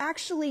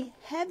actually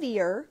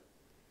heavier,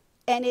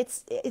 and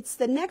it's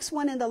the next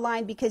one in the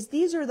line because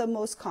these are the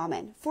most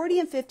common. 40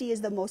 and 50 is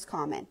the most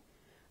common,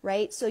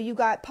 right? So you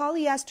got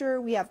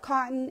polyester, we have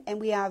cotton, and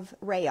we have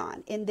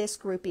rayon in this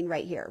grouping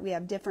right here. We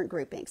have different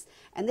groupings,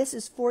 and this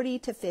is 40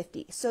 to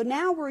 50. So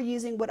now we're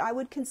using what I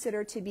would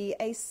consider to be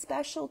a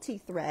specialty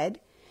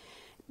thread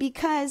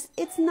because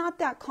it's not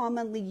that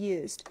commonly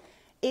used.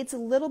 It's a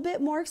little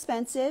bit more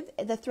expensive.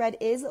 The thread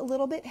is a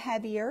little bit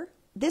heavier.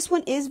 This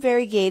one is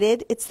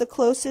variegated. It's the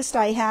closest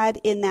I had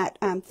in that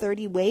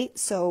 30 weight,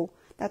 so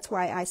that's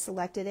why I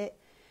selected it.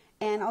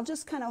 And I'll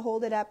just kind of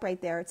hold it up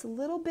right there. It's a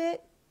little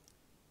bit,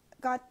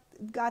 got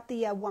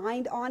the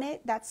wind on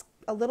it. That's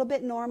a little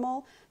bit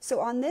normal. So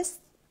on this,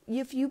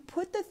 if you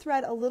put the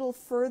thread a little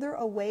further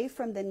away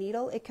from the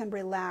needle, it can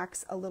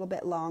relax a little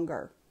bit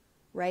longer,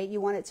 right? You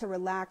want it to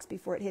relax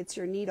before it hits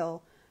your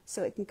needle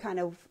so it can kind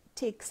of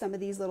take some of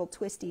these little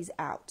twisties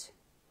out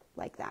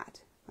like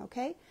that,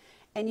 okay?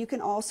 And you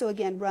can also,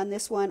 again, run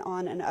this one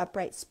on an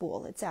upright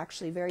spool. It's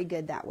actually very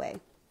good that way.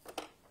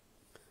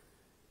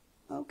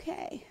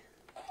 Okay,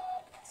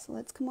 so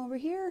let's come over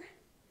here.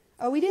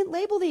 Oh, we didn't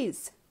label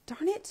these.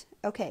 Darn it.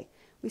 Okay,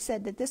 we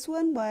said that this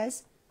one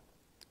was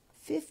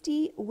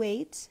 50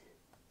 weight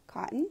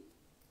cotton.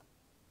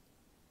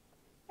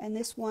 And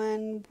this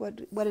one, what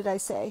did I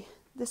say?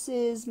 This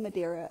is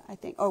Madeira, I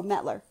think. Oh,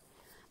 Metler.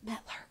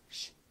 Metler.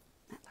 Shh.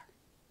 Metler.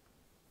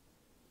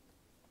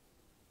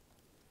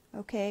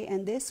 Okay,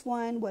 and this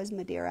one was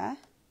Madeira.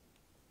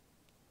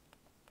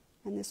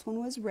 And this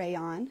one was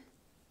rayon.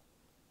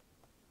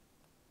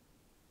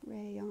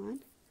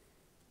 Rayon.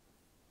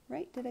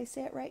 Right? Did I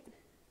say it right?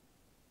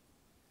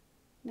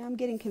 Now I'm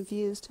getting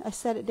confused. I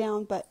set it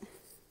down, but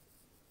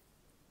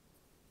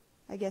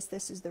I guess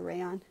this is the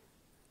rayon.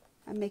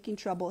 I'm making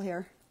trouble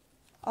here.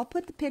 I'll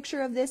put the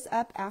picture of this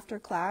up after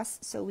class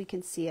so we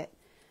can see it.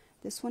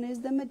 This one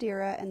is the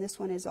Madeira, and this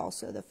one is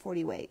also the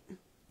 40 weight.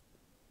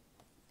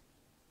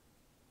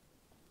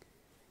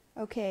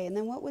 Okay, and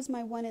then what was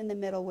my one in the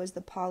middle was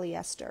the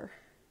polyester.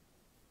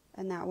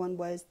 And that one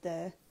was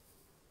the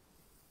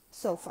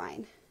So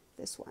Fine,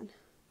 this one.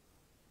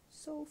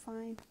 So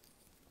Fine.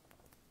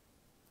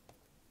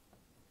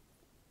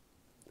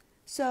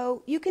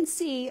 So you can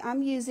see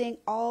I'm using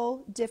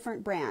all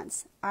different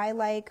brands. I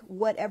like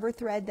whatever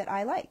thread that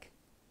I like.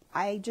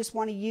 I just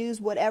want to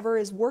use whatever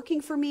is working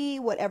for me,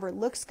 whatever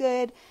looks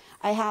good.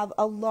 I have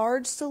a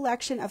large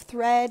selection of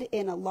thread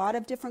in a lot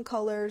of different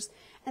colors,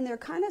 and they're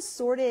kind of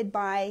sorted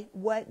by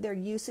what their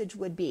usage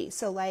would be.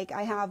 So like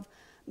I have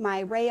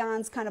my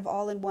rayons kind of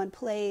all in one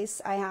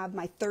place. I have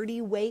my 30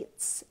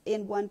 weights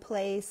in one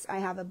place. I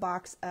have a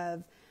box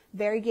of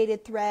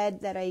variegated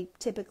thread that I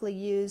typically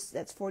use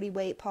that's 40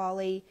 weight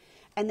poly.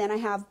 And then I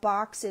have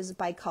boxes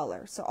by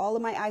color. So all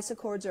of my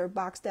isocords are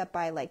boxed up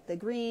by like the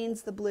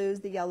greens, the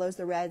blues, the yellows,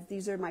 the reds.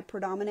 These are my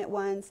predominant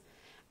ones.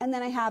 And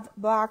then I have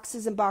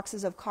boxes and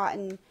boxes of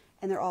cotton,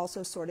 and they're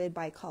also sorted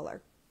by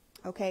color.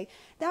 Okay,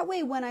 that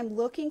way when I'm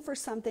looking for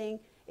something,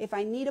 if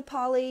I need a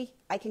poly,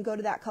 I can go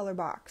to that color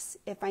box.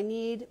 If I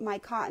need my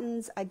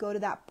cottons, I go to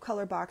that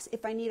color box.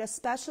 If I need a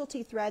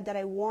specialty thread that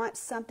I want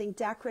something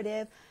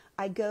decorative,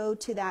 I go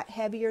to that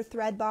heavier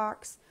thread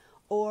box,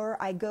 or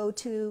I go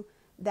to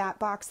that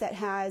box that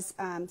has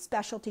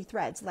specialty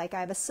threads. Like I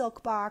have a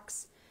silk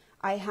box,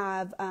 I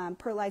have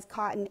pearlized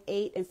cotton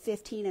 8 and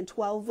 15 and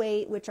 12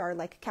 weight, which are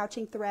like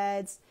couching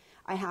threads.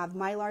 I have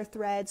mylar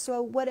threads.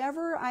 So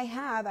whatever I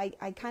have,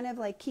 I kind of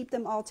like keep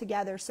them all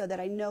together so that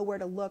I know where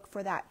to look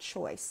for that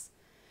choice.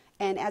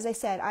 And as I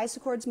said,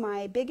 isocord's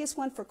my biggest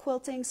one for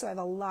quilting, so I have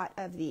a lot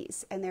of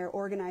these, and they're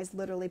organized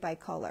literally by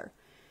color.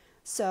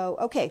 So,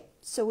 okay,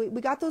 so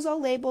we got those all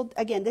labeled.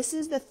 Again, this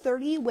is the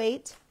 30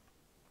 weight.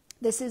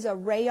 This is a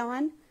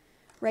rayon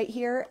right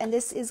here, and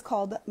this is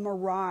called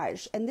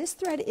Mirage. And this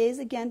thread is,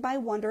 again, by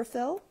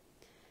Wonderfil,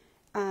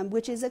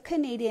 which is a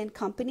Canadian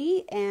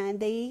company, and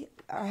they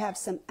have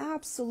some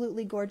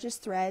absolutely gorgeous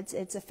threads.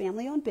 It's a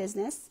family-owned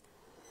business.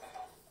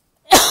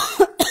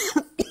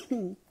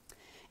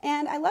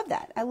 And I love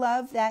that. I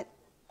love that,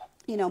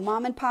 you know,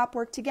 mom and pop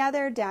work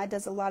together. Dad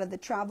does a lot of the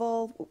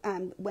travel.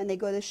 When they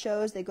go to the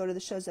shows, they go to the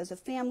shows as a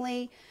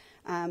family.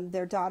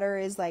 Their daughter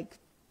is like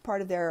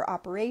part of their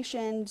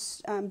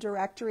operations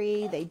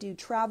directory. They do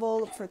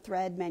travel for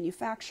thread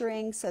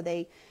manufacturing, so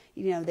they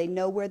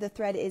know where the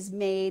thread is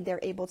made. They're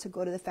able to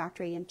go to the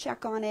factory and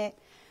check on it,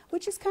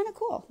 which is kind of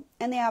cool.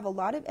 And they have a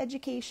lot of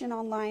education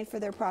online for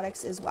their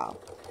products as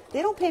well.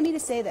 They don't pay me to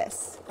say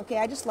this, okay?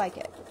 I just like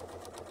it,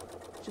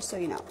 just so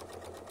you know.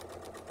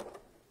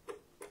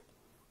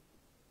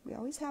 We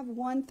always have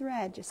one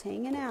thread just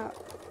hanging out,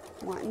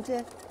 wanting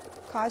to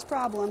cause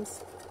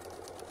problems.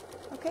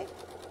 Okay,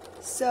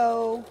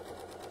 so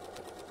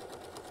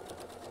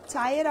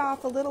tie it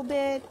off a little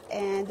bit,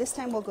 and this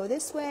time we'll go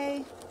this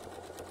way.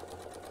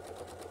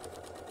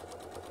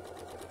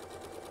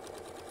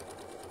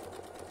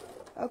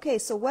 Okay,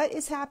 so what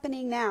is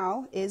happening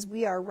now is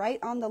we are right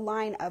on the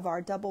line of our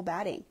double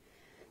batting.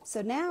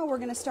 So now we're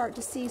going to start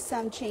to see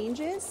some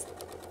changes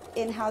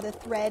in how the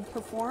thread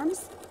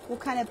performs. We'll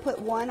kind of put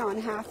one on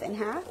half and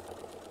half,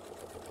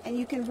 and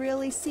you can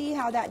really see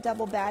how that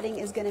double batting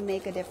is going to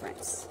make a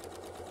difference.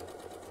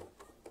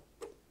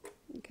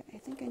 Okay, I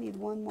think I need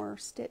one more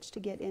stitch to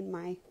get in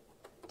my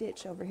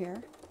ditch over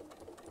here.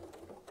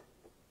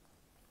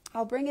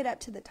 I'll bring it up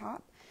to the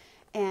top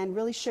and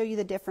really show you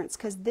the difference,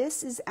 because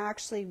this is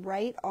actually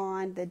right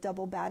on the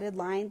double batted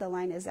line. The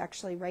line is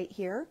actually right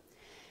here,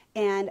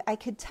 and I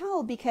could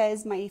tell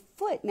because my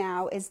foot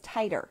now is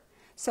tighter,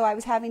 so I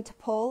was having to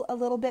pull a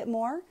little bit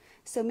more.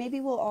 So maybe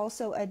we'll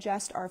also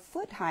adjust our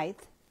foot height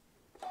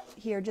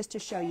here just to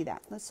show you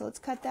that. So let's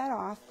cut that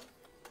off,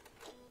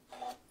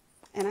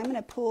 and I'm going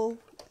to pull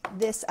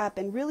this up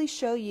and really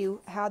show you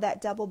how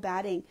that double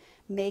batting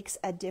makes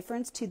a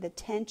difference to the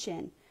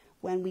tension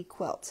when we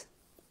quilt.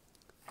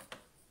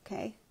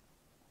 Okay,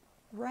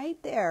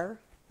 right there,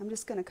 I'm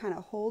just going to kind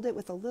of hold it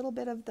with a little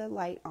bit of the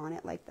light on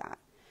it like that.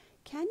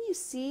 Can you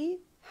see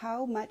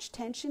how much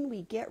tension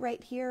we get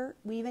right here?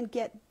 We even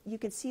get, you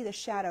can see the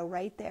shadow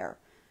right there.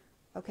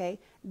 Okay,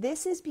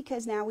 this is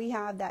because now we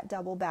have that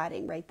double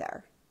batting right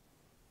there.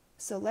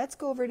 So let's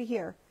go over to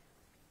here.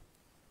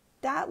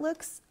 That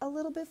looks a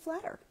little bit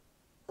flatter.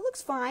 It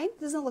looks fine.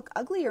 It doesn't look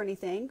ugly or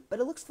anything, but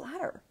it looks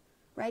flatter,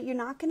 right? You're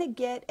not going to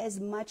get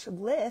as much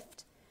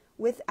lift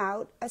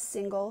without a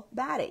single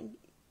batting.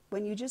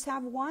 When you just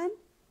have one,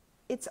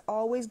 it's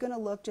always going to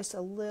look just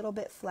a little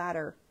bit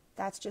flatter.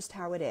 That's just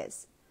how it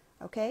is.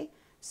 Okay?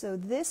 So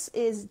this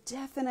is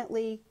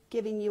definitely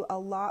giving you a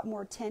lot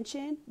more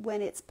tension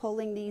when it's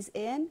pulling these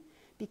in,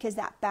 because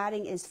that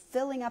batting is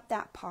filling up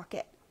that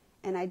pocket.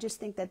 And I just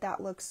think that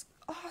that looks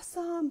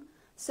awesome.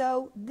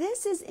 So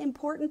this is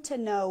important to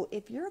know.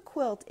 If your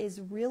quilt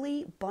is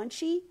really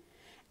bunchy,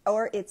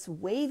 or it's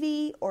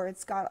wavy, or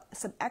it's got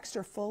some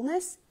extra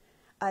fullness,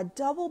 a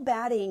double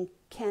batting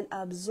can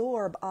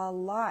absorb a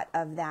lot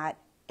of that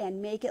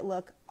and make it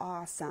look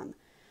awesome.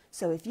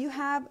 So if you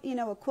have,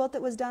 a quilt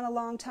that was done a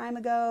long time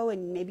ago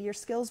and maybe your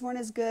skills weren't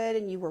as good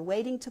and you were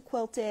waiting to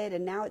quilt it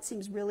and now it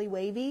seems really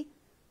wavy,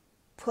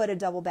 put a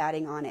double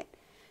batting on it.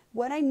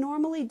 What I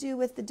normally do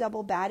with the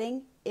double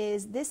batting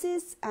is, this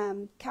is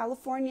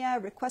California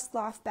Request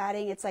Loft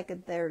batting. It's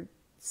like their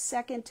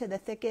second to the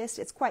thickest.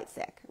 It's quite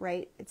thick,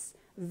 right? It's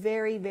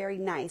very, very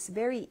nice,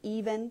 very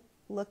even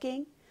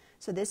looking.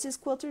 So this is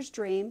Quilter's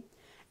Dream.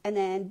 And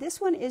then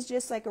this one is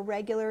just like a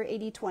regular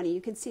 80-20.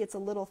 You can see it's a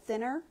little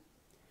thinner,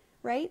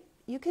 right?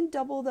 You can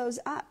double those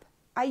up.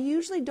 I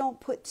usually don't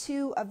put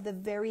two of the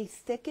very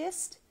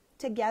thickest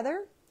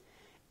together.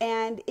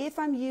 And if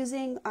I'm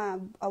using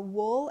a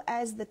wool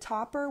as the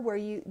topper,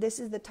 this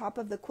is the top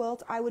of the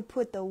quilt, I would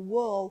put the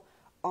wool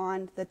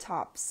on the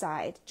top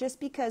side, just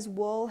because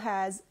wool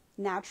has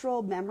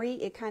natural memory.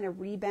 It kind of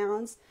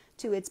rebounds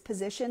to its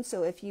position.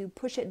 So if you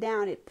push it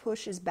down, it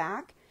pushes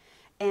back.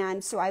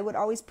 And so I would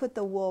always put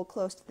the wool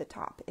close to the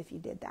top if you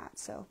did that.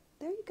 So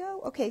there you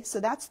go. Okay, so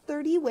that's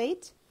 30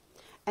 weight.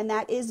 And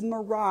that is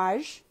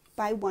Mirage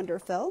by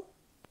Wonderful.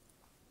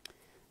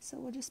 So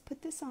we'll just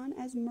put this on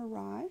as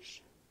Mirage.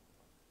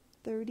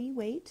 30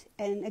 weight,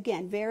 and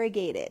again,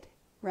 variegated,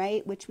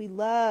 right? Which we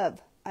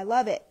love. I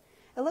love it.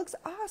 It looks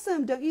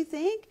awesome, don't you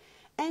think?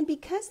 And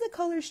because the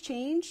colors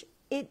change,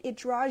 it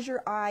draws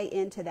your eye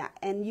into that.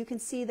 And you can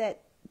see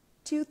that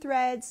 2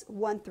 threads,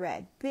 1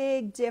 thread.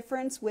 Big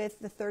difference with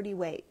the 30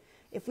 weight.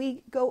 If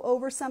we go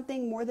over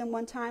something more than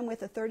one time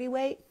with a 30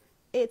 weight,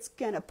 it's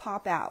gonna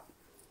pop out.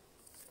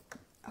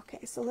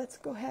 Okay, so let's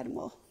go ahead and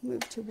we'll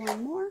move to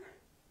one more.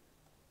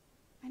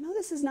 I know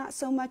this is not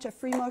so much a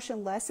free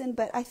motion lesson,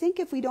 but I think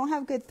if we don't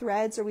have good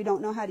threads or we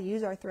don't know how to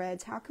use our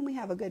threads, how can we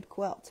have a good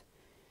quilt,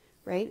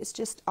 right? It's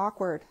just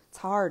awkward. It's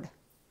hard.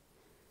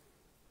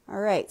 All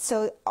right,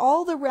 so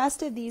all the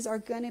rest of these are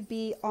going to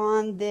be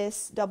on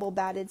this double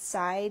batted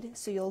side,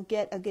 so you'll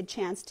get a good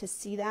chance to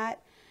see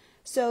that.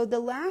 So the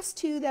last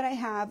 2 that I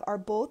have are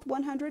both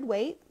 100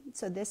 weight.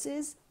 So this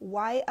is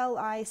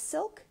YLI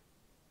Silk,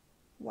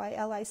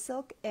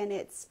 and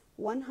it's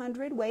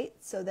 100 weight.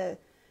 So the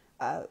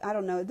I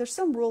don't know, there's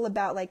some rule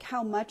about like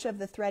how much of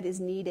the thread is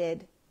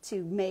needed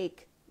to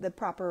make the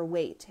proper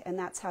weight, and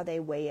that's how they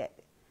weigh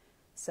it.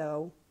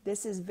 So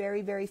this is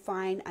very, very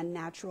fine, a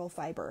natural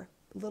fiber.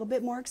 A little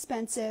bit more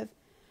expensive.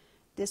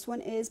 This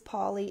one is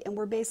poly, and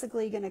we're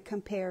basically going to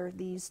compare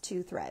these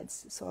 2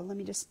 threads. So let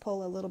me just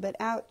pull a little bit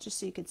out just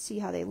so you can see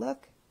how they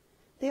look.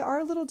 They are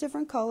a little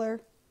different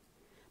color,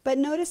 but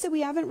notice that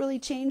we haven't really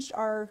changed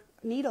our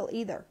needle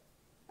either.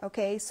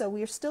 Okay, so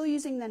we're still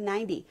using the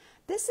 90.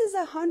 This is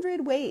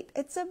 100 weight.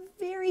 It's a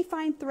very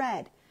fine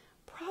thread.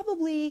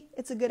 Probably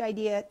it's a good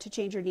idea to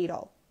change your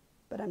needle,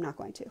 but I'm not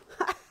going to.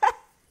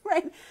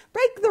 Right?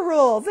 Break the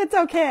rules. It's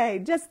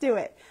okay. Just do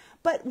it.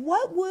 But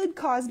what would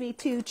cause me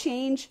to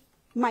change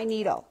my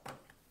needle?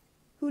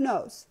 Who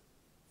knows?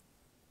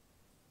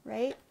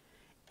 Right?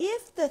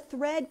 If the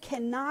thread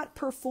cannot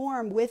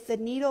perform with the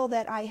needle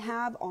that I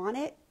have on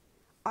it,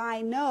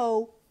 I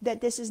know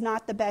that this is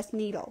not the best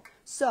needle.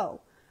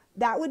 So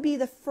that would be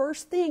the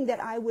first thing that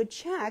I would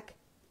check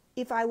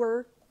if I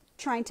were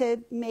trying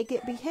to make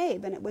it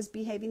behave and it was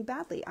behaving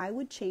badly. I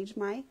would change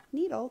my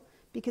needle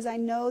because I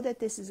know that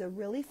this is a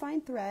really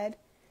fine thread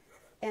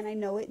and I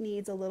know it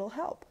needs a little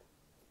help.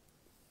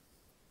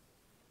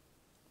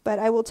 But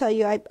I will tell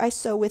you, I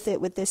sew with it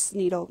with this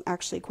needle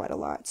actually quite a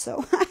lot,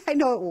 so I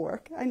know it will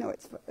work. I know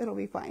it'll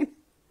be fine.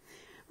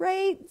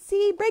 Right?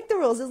 See, break the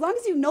rules. As long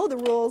as you know the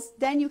rules,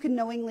 then you can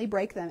knowingly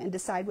break them and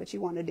decide what you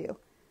want to do.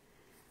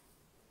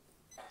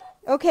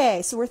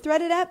 Okay, so we're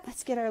threaded up.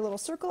 Let's get our little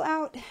circle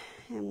out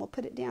and we'll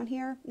put it down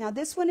here. Now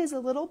this one is a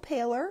little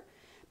paler,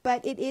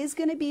 but it is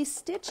going to be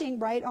stitching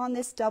right on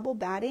this double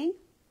batting.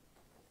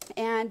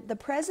 And the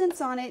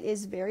presence on it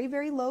is very,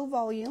 very low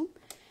volume.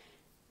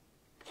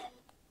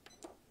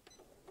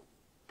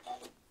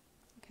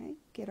 Okay,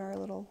 get our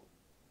little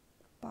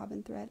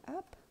bobbin thread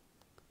up.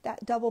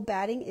 That double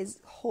batting is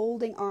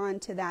holding on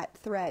to that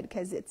thread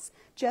because it's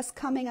just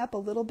coming up a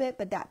little bit,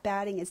 but that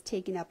batting is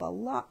taking up a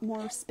lot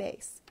more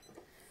space.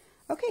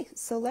 Okay,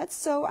 so let's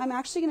sew. I'm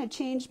actually going to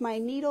change my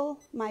needle,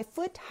 my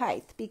foot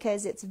height,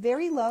 because it's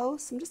very low,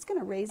 so I'm just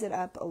going to raise it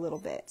up a little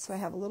bit so I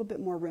have a little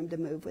bit more room to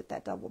move with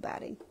that double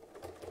batting.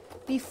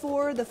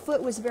 Before, the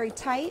foot was very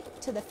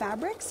tight to the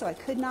fabric, so I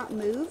could not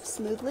move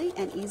smoothly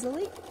and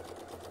easily,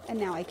 and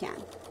now I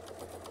can.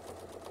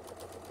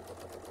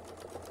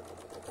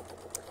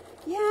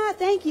 Yeah,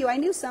 thank you. I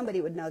knew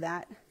somebody would know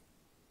that.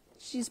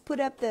 she's put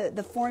up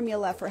the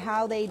formula for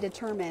how they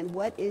determine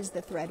what is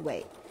the thread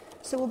weight.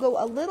 So we'll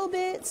go a little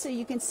bit so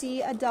you can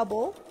see a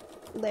double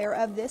layer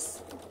of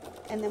this,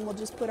 and then we'll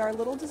just put our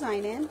little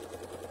design in.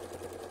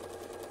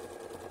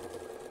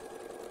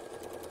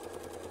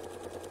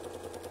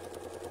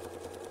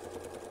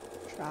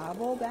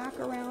 Travel back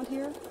around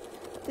here.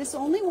 This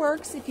only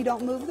works if you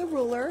don't move the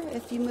ruler.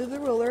 If you move the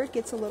ruler, it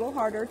gets a little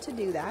harder to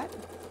do that.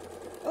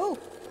 Oh,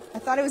 I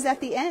thought it was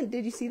at the end.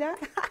 Did you see that?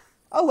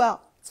 Oh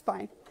well, it's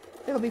fine.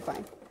 It'll be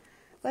fine.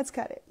 Let's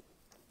cut it.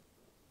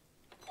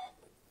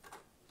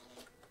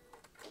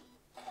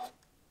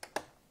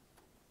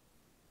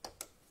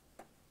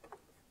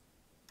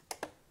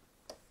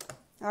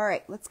 All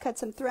right, let's cut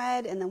some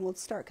thread and then we'll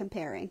start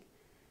comparing.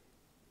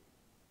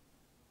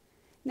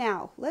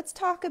 Now, let's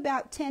talk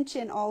about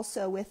tension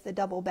also with the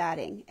double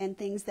batting and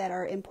things that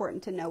are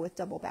important to know with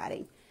double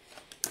batting.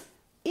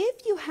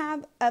 If you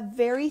have a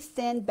very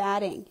thin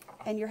batting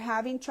and you're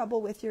having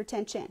trouble with your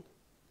tension,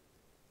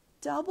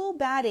 double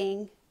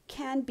batting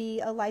can be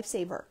a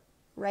lifesaver,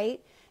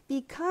 right?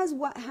 Because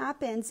what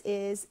happens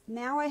is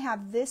now I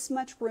have this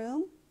much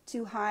room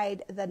to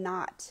hide the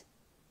knot,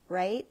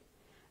 right?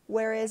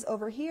 Whereas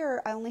over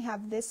here, I only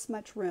have this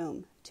much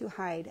room to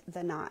hide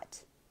the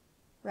knot,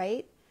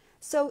 right?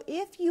 So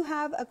if you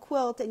have a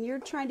quilt and you're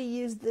trying to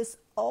use this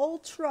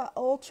ultra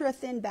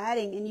thin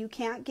batting and you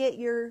can't get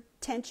your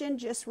tension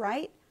just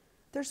right,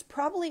 there's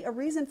probably a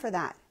reason for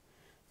that.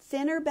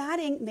 Thinner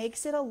batting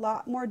makes it a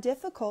lot more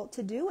difficult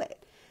to do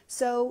it.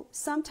 So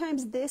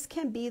sometimes this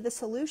can be the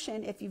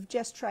solution. If you've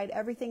just tried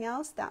everything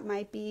else, that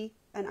might be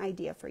an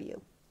idea for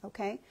you,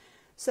 okay?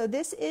 So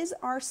this is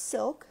our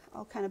silk.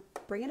 I'll kind of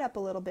bring it up a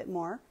little bit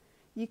more.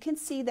 You can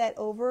see that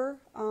over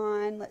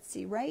on, let's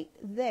see, right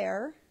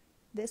there,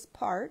 this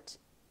part,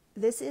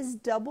 this is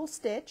double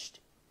stitched,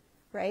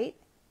 right?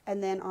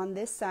 And then on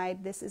this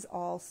side, this is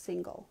all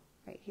single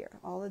right here.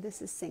 All of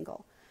this is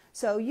single.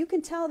 So you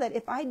can tell that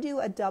if I do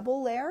a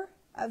double layer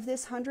of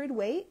this 100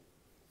 weight,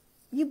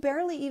 you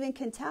barely even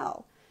can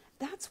tell.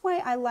 That's why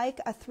I like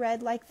a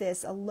thread like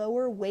this, a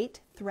lower weight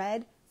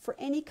thread for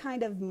any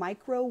kind of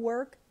micro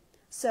work.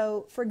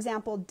 So for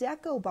example,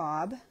 Deco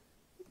Bob,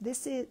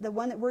 this is the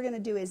one that we're going to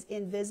do is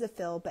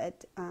Invisifil,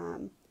 but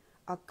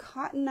a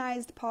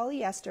cottonized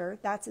polyester,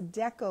 that's a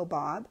Deco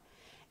Bob,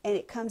 and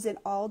it comes in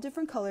all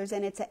different colors,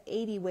 and it's an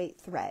 80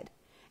 weight thread.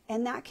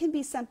 And that can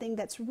be something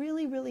that's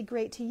really, really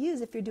great to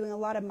use if you're doing a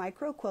lot of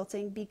micro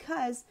quilting,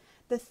 because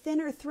the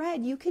thinner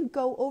thread, you can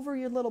go over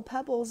your little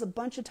pebbles a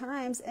bunch of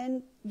times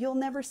and you'll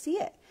never see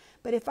it.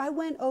 But if I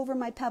went over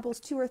my pebbles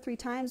 2 or 3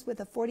 times with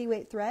a 40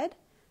 weight thread,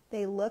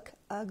 they look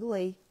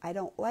ugly. I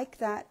don't like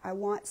that. I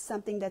want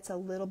something that's a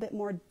little bit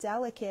more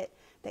delicate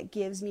that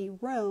gives me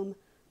room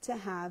to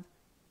have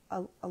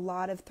a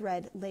lot of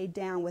thread laid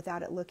down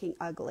without it looking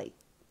ugly.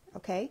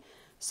 Okay,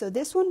 so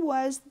this one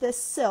was the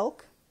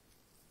silk.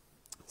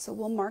 So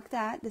we'll mark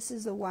that. This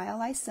is a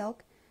YLI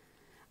silk.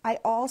 I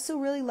also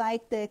really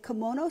like the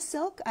kimono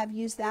silk. I've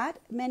used that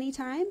many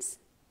times.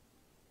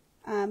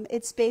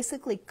 It's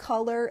basically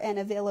color and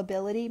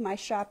availability. My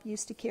shop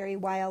used to carry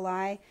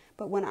YLI,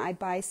 but when I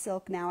buy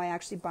silk now, I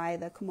actually buy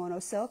the kimono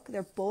silk.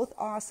 They're both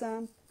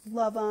awesome.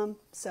 Love them.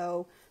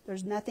 So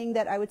there's nothing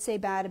that I would say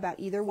bad about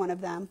either one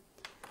of them.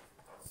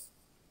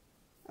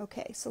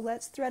 Okay, so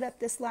let's thread up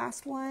this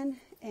last one.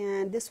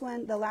 And this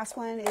one, the last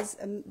one is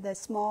the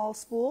small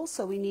spool,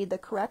 so we need the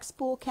correct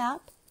spool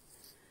cap.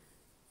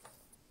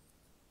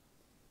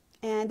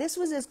 And this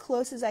was as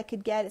close as I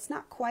could get. It's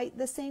not quite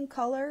the same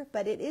color,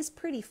 but it is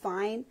pretty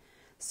fine.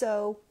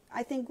 So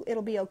I think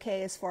it'll be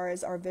okay as far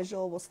as our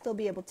visual. We'll still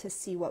be able to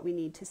see what we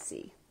need to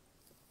see.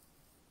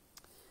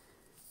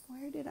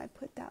 Where did I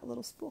put that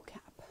little spool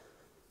cap?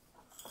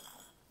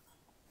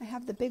 I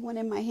have the big one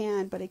in my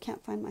hand, but I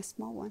can't find my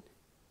small one.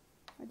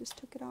 I just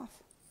took it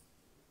off.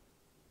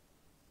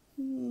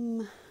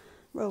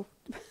 Oh.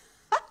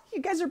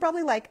 You guys are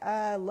probably like,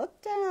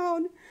 look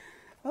down.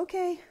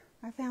 Okay,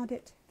 I found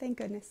it. Thank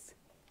goodness.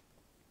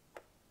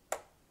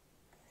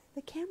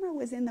 The camera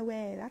was in the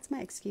way. That's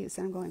my excuse.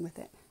 I'm going with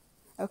it.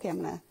 Okay,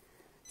 I'm going to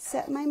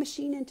set my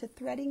machine into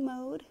threading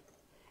mode.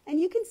 And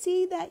you can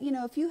see that, you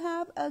know, if you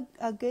have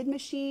a good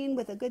machine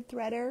with a good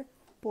threader,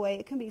 boy,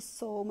 it can be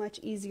so much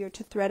easier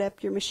to thread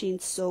up your machine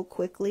so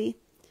quickly.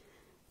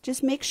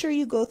 Just make sure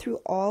you go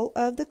through all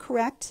of the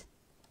correct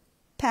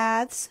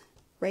paths.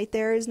 Right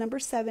there is number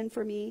 7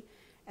 for me.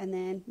 And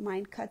then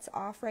mine cuts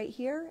off right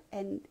here.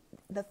 And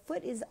the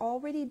foot is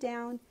already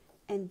down.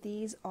 And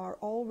these are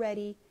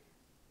already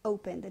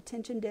open. The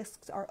tension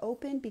discs are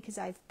open because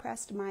I've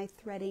pressed my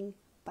threading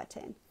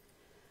button.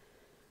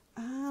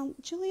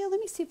 Julia, let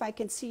me see if I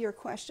can see your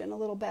question a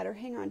little better.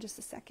 Hang on just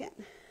a second.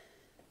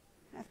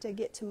 I have to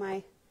get to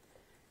my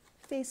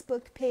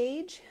Facebook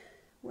page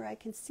where I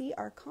can see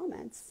our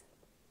comments.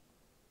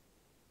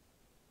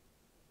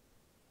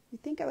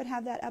 You'd think I would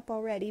have that up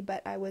already,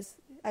 but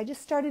I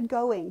just started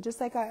going,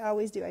 just like I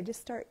always do. I just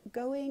start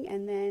going,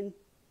 and then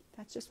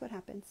that's just what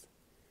happens.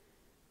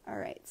 All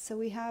right, so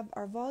we have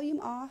our volume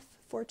off,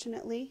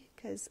 fortunately,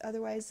 because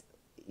otherwise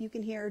you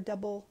can hear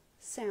double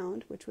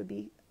sound, which would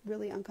be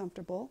really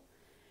uncomfortable.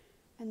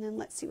 And then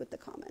let's see what the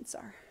comments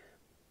are.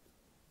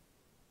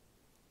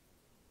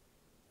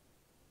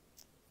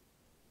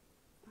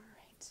 All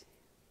right.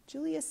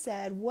 Julia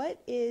said,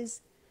 what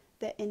is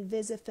the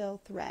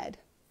Invisifil thread?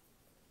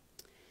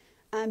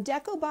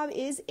 Deco Bob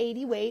is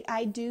 80 weight.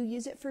 I do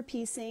use it for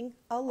piecing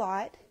a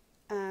lot.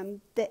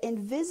 The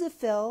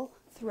Invisifil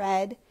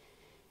thread,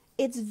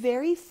 it's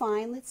very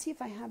fine. Let's see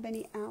if I have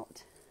any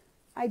out.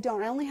 I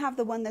don't. I only have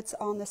the one that's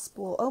on the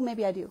spool. Oh,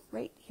 maybe I do.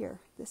 Right here.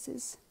 This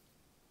is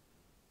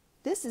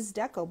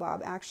Deco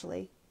Bob,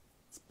 actually.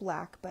 It's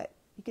black, but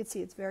you can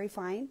see it's very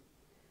fine,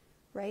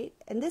 right?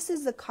 And this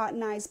is the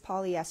cottonized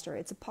polyester.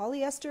 It's a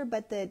polyester,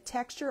 but the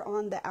texture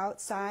on the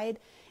outside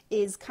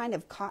is kind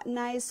of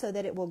cottonized so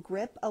that it will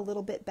grip a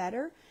little bit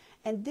better.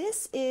 And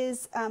this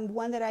is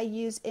one that I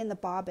use in the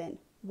bobbin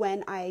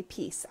when I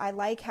piece. I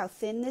like how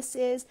thin this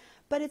is,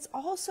 but it's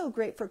also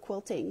great for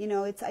quilting. You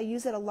know, I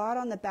use it a lot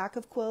on the back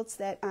of quilts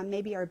that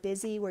maybe are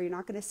busy where you're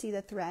not going to see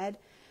the thread,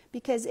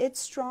 because it's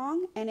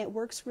strong and it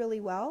works really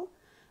well,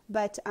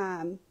 but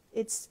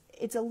it's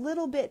a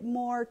little bit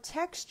more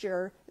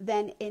texture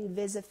than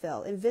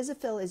Invisifil.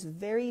 Invisifil is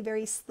very,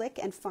 very slick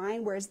and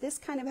fine, whereas this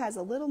kind of has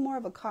a little more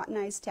of a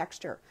cottonized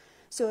texture.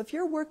 So if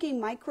you're working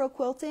micro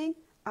quilting,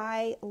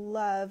 I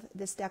love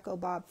this Deco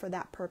Bob for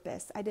that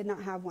purpose. I did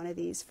not have one of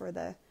these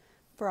for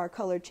our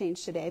color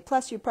change today.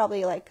 Plus, you're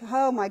probably like,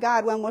 oh my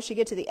God, when will she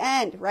get to the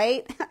end,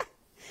 right?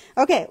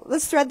 Okay,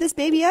 let's thread this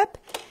baby up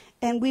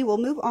and we will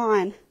move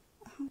on.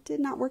 Oh, it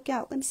did not work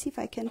out. Let me see if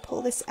I can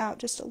pull this out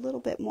just a little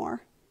bit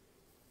more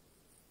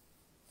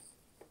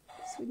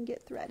so we can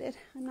get threaded.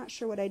 I'm not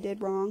sure what I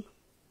did wrong.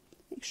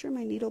 Make sure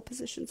my needle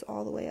position's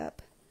all the way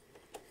up.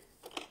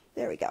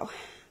 There we go.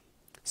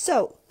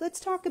 So let's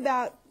talk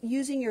about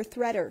using your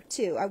threader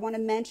too. I want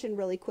to mention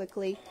really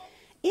quickly,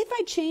 if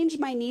I change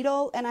my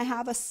needle and I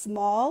have a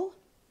small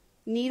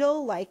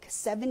needle like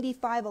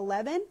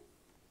 7511,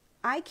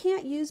 I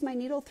can't use my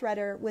needle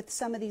threader with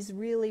some of these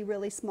really,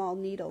 really small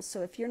needles.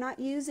 So if you're not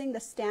using the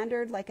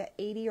standard like a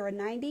 80 or a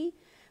 90,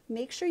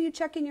 make sure you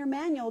check in your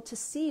manual to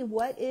see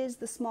what is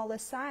the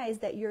smallest size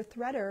that your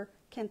threader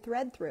can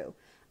thread through.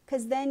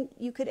 Because then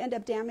you could end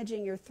up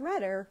damaging your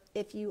threader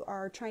if you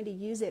are trying to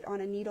use it on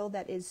a needle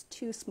that is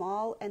too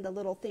small and the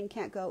little thing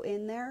can't go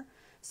in there.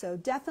 So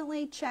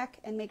definitely check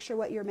and make sure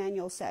what your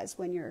manual says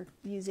when you're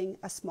using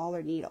a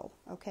smaller needle.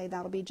 Okay,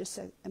 that'll be just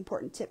an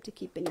important tip to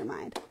keep in your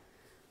mind.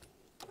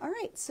 All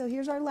right, so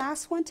here's our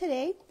last one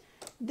today.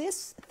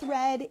 This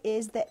thread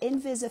is the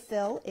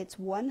Invisifil. It's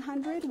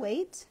 100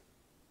 weight.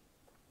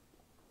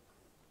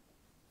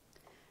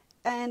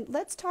 And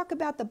let's talk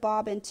about the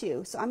bobbin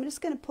too. So I'm just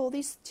going to pull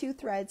these two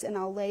threads and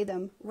I'll lay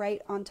them right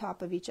on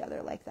top of each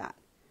other like that.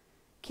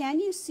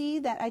 Can you see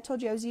that I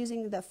told you I was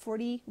using the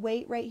 40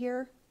 weight right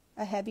here,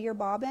 a heavier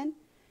bobbin?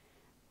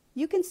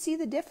 You can see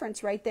the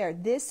difference right there.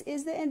 This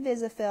is the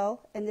Invisifil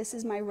and this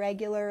is my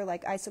regular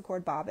like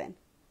isocord bobbin.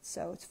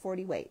 So it's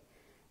 40 weight.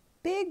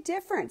 Big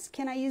difference.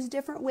 Can I use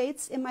different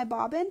weights in my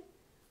bobbin?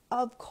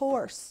 Of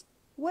course.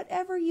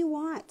 Whatever you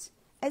want.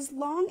 As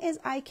long as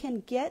I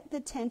can get the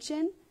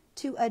tension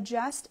to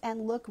adjust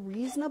and look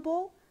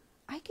reasonable,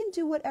 I can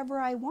do whatever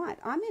I want.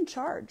 I'm in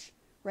charge,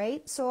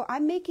 right? So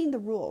I'm making the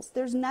rules.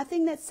 There's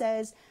nothing that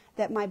says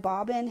that my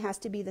bobbin has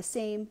to be the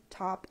same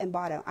top and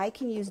bottom. I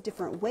can use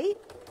different weight,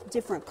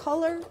 different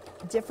color,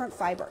 different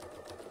fiber.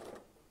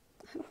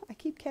 I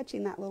keep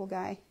catching that little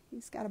guy.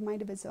 He's got a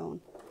mind of his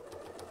own.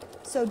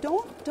 So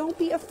don't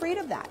be afraid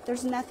of that.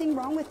 There's nothing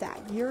wrong with that.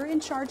 You're in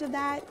charge of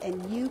that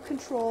and you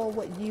control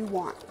what you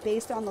want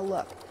based on the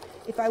look.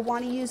 If I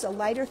want to use a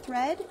lighter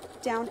thread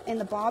down in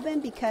the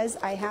bobbin because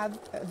I have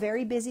a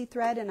very busy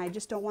thread and I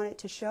just don't want it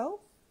to show,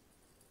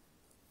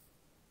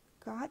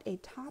 got a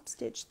top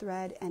stitch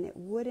thread and it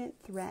wouldn't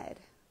thread.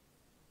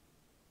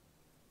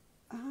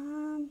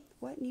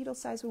 What needle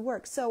size would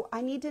work? So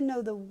I need to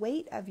know the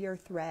weight of your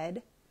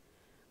thread.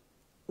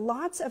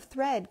 Lots of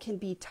thread can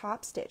be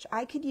top stitch.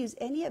 I could use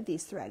any of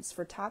these threads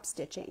for top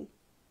stitching.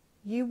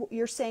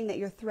 You're saying that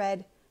your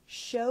thread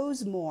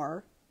shows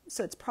more,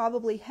 so it's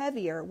probably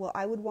heavier. Well,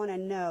 I would want to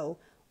know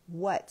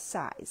what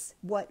size,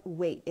 what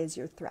weight is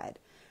your thread.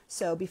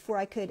 So before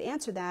I could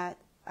answer that,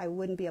 I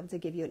wouldn't be able to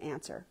give you an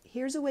answer.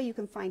 Here's a way you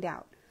can find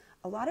out.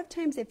 A lot of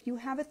times if you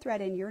have a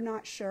thread and you're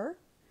not sure,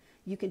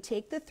 you can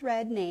take the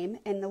thread name,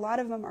 and a lot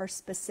of them are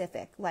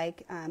specific,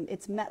 like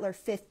it's Metler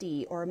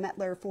 50 or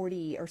Metler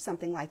 40 or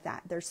something like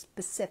that. They're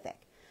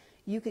specific.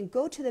 You can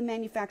go to the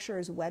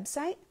manufacturer's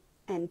website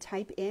and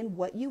type in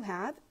what you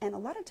have, and a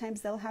lot of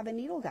times they'll have a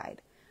needle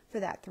guide for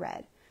that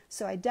thread.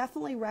 So I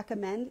definitely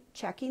recommend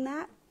checking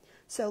that.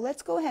 So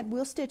let's go ahead.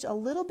 We'll stitch a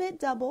little bit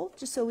double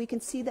just so we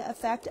can see the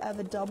effect of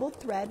a double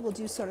thread. We'll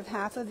do sort of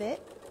half of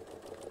it.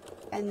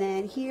 And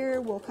then here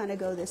we'll kind of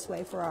go this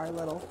way for our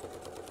little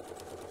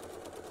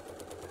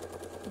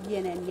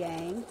yin and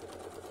yang.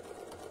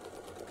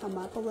 Come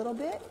up a little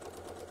bit.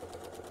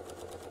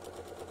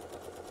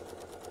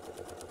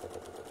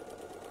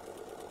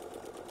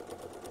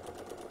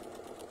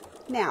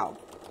 Now,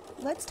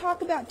 let's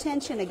talk about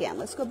tension again.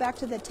 Let's go back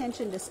to the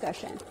tension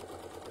discussion.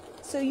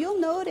 So you'll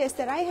notice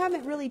that I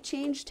haven't really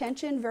changed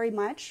tension very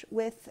much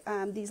with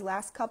these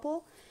last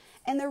couple.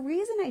 And the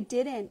reason I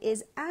didn't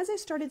is as I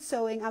started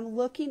sewing, I'm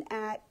looking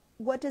at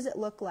what does it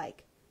look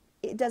like.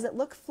 Does it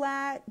look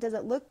flat? Does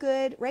it look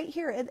good? Right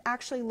here, it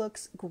actually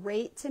looks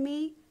great to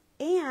me.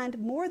 And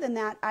more than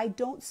that, I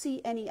don't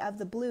see any of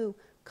the blue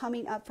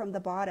coming up from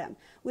the bottom,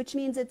 which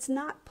means it's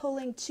not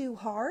pulling too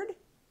hard,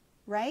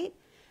 right?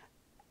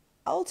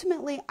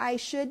 Ultimately, I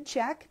should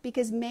check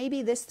because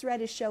maybe this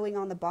thread is showing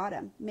on the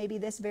bottom. Maybe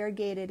this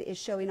variegated is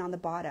showing on the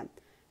bottom.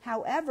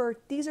 However,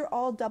 these are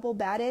all double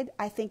batted.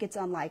 I think it's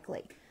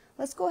unlikely.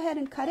 Let's go ahead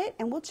and cut it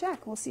and we'll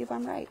check. We'll see if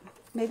I'm right.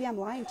 Maybe I'm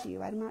lying to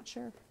you. I'm not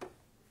sure.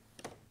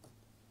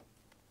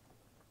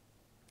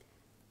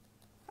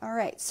 All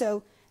right,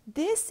 so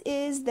this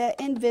is the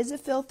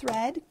Invisifil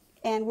thread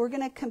and we're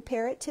going to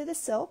compare it to the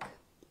silk,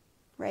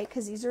 right?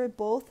 Because these are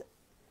both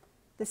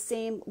the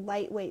same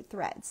lightweight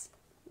threads,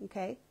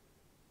 okay?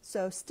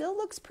 So still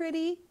looks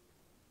pretty.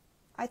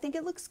 I think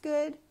it looks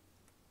good.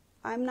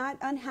 I'm not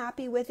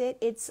unhappy with it.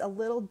 It's a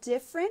little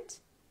different,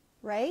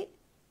 right?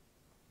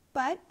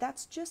 But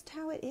that's just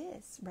how it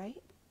is,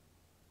 right?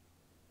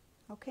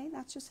 Okay,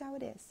 that's just how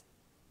it is.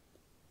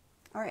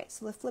 All right,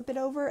 so let's flip it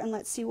over and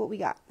let's see what we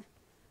got.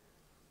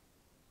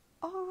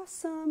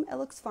 Awesome, it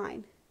looks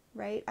fine,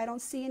 right? I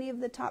don't see any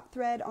of the top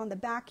thread on the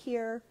back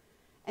here.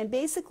 And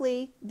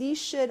basically,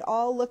 these should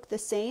all look the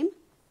same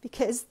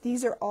because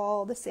these are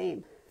all the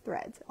same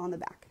threads on the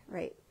back,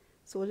 right?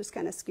 So we'll just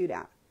kind of scoot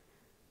out.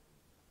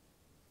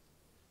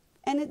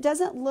 And it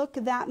doesn't look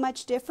that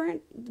much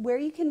different. Where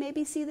you can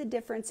maybe see the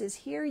difference is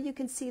here you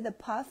can see the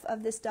puff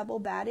of this double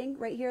batting.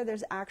 Right here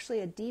there's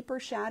actually a deeper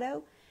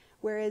shadow,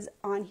 whereas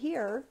on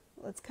here,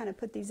 let's kind of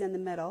put these in the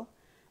middle,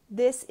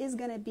 this is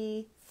going to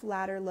be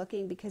flatter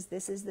looking because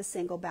this is the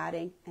single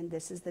batting and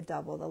this is the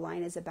double. The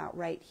line is about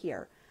right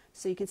here.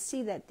 So you can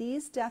see that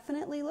these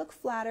definitely look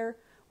flatter,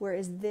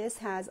 whereas this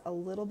has a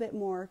little bit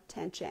more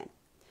tension.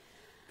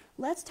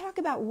 Let's talk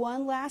about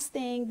one last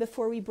thing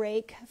before we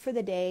break for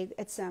the day.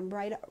 It's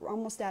right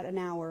almost at an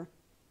hour.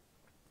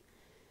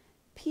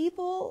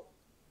 People,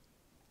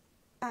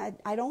 I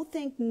don't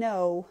think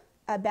know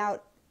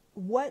about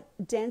what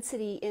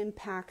density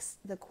impacts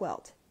the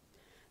quilt.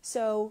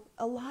 So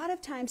a lot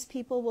of times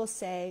people will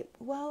say,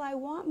 well, I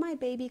want my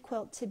baby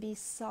quilt to be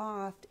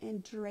soft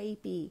and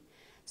drapey,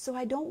 so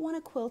I don't want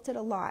to quilt it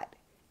a lot.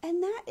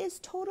 And that is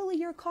totally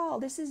your call.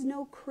 This is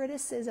no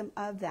criticism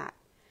of that.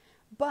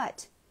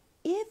 But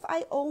if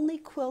I only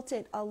quilt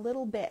it a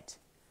little bit,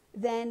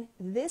 then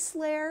this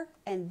layer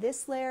and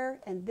this layer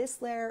and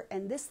this layer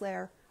and this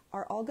layer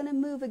are all going to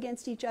move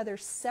against each other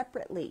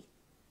separately.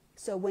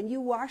 So when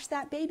you wash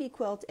that baby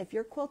quilt, if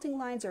your quilting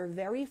lines are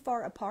very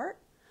far apart,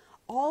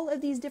 all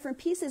of these different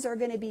pieces are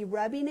going to be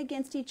rubbing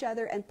against each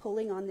other and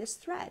pulling on this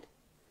thread.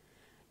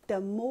 The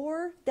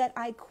more that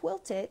I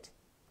quilt it,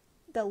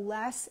 the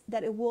less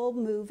that it will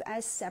move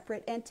as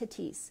separate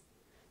entities.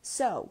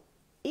 So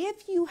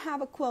if you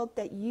have a quilt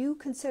that you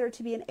consider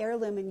to be an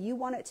heirloom and you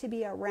want it to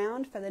be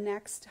around for the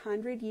next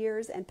 100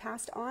 years and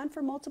passed on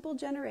for multiple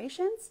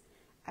generations,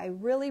 I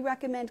really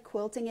recommend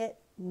quilting it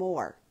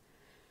more,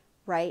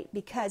 right?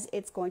 Because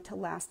it's going to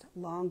last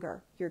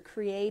longer. You're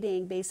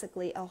creating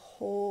basically a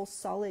whole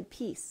solid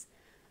piece,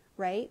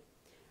 right?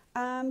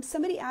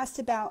 Somebody asked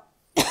about,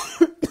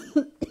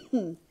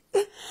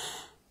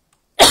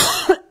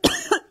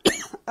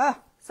 oh,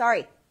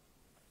 sorry,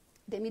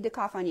 didn't mean to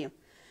cough on you.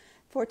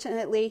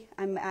 Fortunately,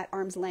 I'm at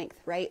arm's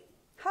length, right?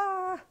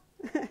 Ha!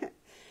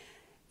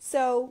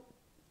 So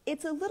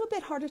it's a little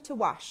bit harder to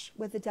wash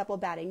with the double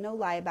batting. No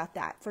lie about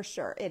that, for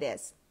sure, it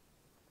is.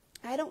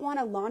 I don't want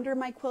to launder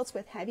my quilts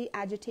with heavy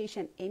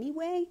agitation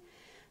anyway.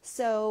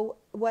 So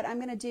what I'm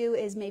going to do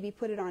is maybe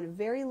put it on a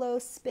very low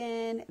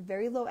spin,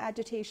 very low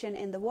agitation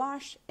in the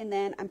wash, and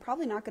then I'm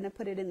probably not going to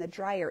put it in the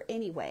dryer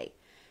anyway.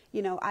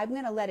 You know, I'm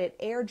going to let it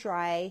air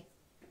dry,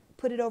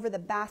 put it over the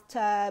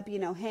bathtub, you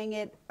know, hang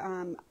it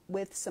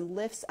with some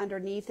lifts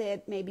underneath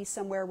it, maybe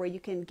somewhere where you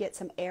can get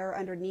some air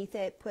underneath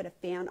it, put a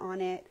fan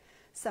on it,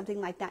 something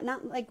like that.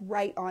 Not like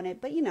right on it,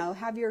 but you know,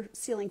 have your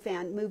ceiling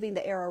fan moving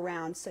the air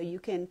around so you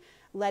can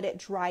let it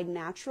dry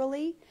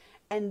naturally.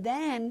 And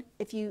then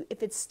if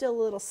it's still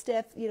a little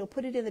stiff, you know,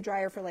 put it in the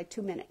dryer for like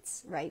 2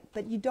 minutes, right?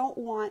 But you don't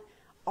want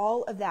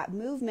all of that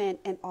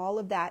movement and all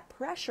of that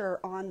pressure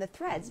on the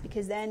threads,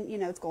 because then, you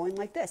know, it's going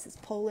like this. It's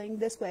pulling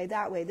this way,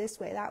 that way, this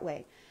way, that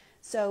way.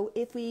 So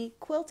if we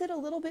quilt it a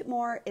little bit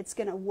more, it's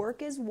going to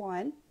work as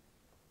one.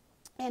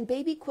 And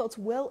baby quilts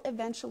will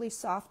eventually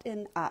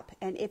soften up.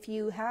 And if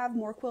you have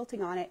more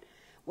quilting on it,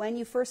 when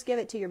you first give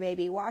it to your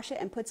baby, wash it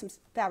and put some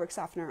fabric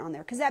softener on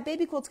there. Because that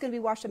baby quilt's going to be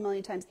washed a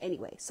million times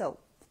anyway. So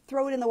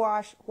throw it in the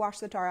wash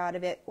the tar out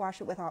of it,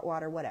 wash it with hot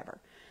water, whatever.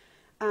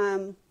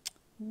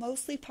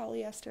 Mostly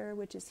polyester,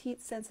 which is heat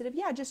sensitive.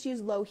 Yeah, just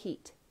use low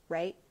heat,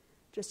 right?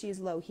 Just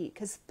use low heat,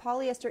 because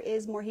polyester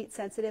is more heat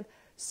sensitive.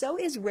 So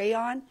is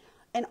rayon.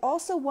 And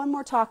also one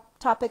more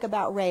topic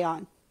about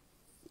rayon.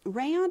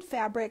 Rayon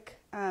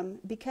fabric,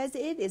 because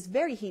it is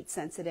very heat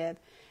sensitive,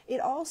 It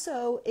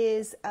also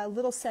is a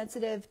little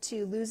sensitive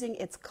to losing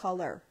its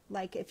color.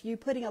 Like if you're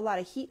putting a lot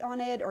of heat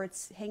on it or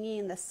it's hanging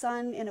in the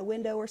sun in a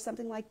window or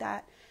something like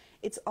that,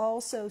 it's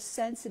also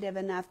sensitive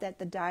enough that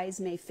the dyes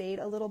may fade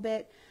a little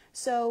bit.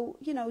 So,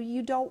 you know,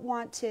 you don't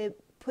want to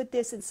put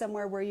this in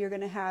somewhere where you're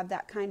going to have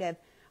that kind of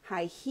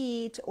high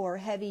heat or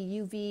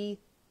heavy UV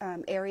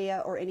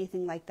area or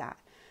anything like that.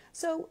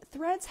 So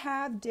threads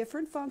have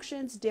different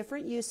functions,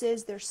 different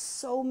uses. There's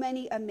so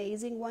many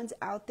amazing ones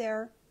out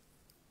there.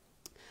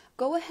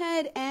 Go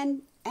ahead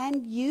and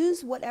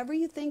use whatever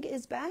you think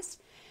is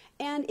best.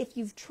 And if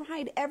you've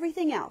tried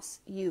everything else,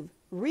 you've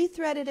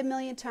rethreaded a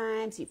million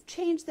times, you've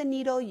changed the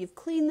needle, you've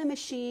cleaned the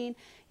machine,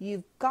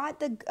 you've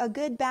got a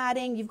good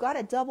batting, you've got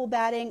a double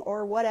batting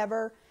or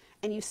whatever,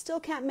 and you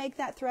still can't make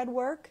that thread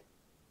work,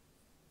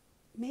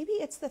 maybe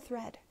it's the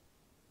thread.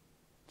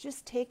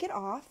 Just take it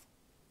off,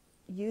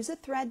 use a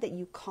thread that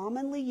you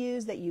commonly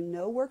use that you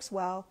know works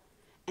well,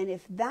 and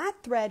if that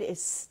thread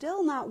is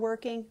still not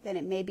working, then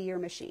it may be your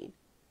machine.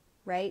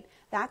 Right?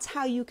 That's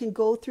how you can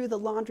go through the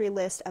laundry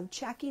list of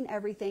checking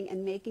everything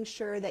and making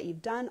sure that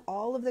you've done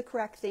all of the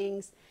correct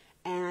things,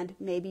 and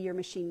maybe your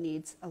machine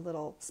needs a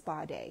little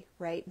spa day,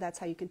 right? That's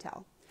how you can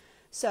tell.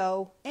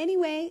 So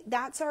anyway,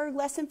 that's our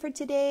lesson for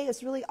today.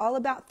 It's really all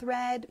about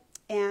thread,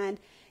 and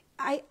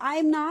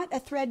I'm not a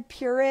thread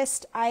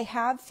purist. I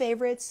have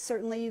favorites.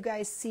 Certainly you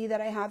guys see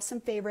that I have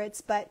some favorites,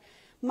 but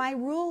my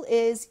rule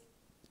is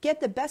get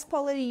the best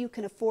quality you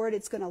can afford.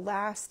 It's going to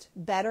last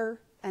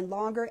better and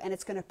longer, and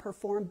it's going to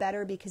perform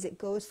better because it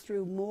goes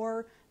through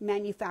more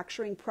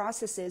manufacturing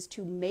processes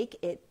to make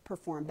it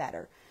perform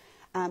better.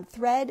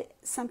 Thread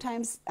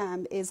sometimes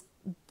is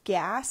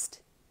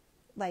gassed,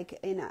 like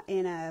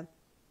in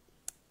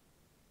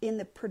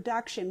the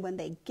production when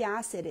they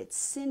gas it, it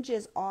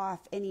singes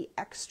off any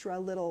extra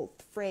little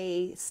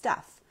fray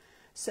stuff.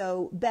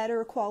 So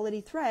better quality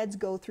threads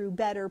go through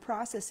better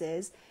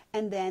processes,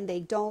 and then they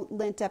don't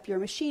lint up your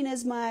machine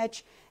as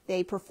much.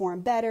 They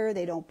perform better,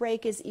 they don't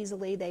break as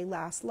easily, they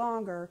last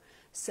longer.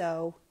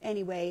 So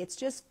anyway, it's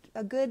just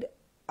a good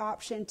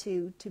option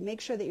to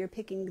make sure that you're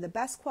picking the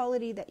best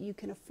quality that you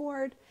can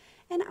afford.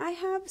 And I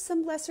have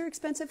some lesser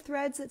expensive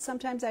threads that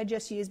sometimes I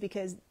just use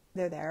because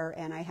they're there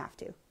and I have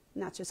to.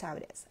 And that's just how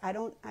it is. I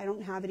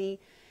don't have any,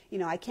 you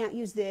know, I can't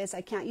use this,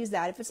 I can't use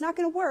that. If it's not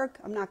going to work,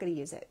 I'm not going to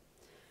use it.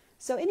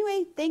 So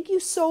anyway, thank you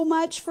so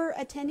much for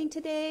attending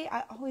today.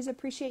 I always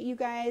appreciate you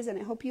guys, and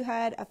I hope you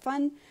had a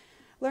fun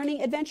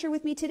learning adventure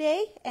with me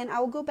today, and I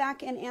will go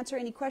back and answer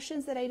any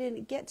questions that I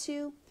didn't get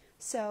to.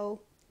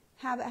 So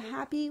have a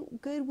happy,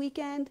 good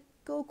weekend.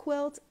 Go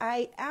quilt.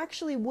 I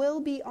actually will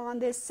be on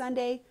this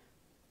Sunday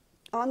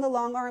on the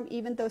long arm,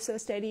 even though So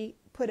Steady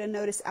put a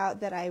notice out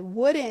that I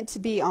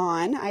wouldn't be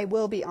on. I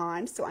will be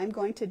on, so I'm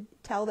going to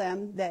tell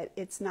them that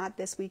it's not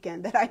this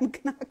weekend, that I'm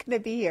not going to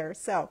be here.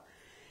 So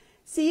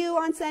see you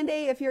on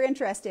Sunday if you're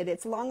interested.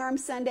 It's Long Arm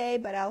Sunday,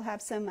 but I'll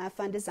have some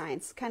fun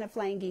designs, kind of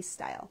flying geese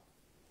style.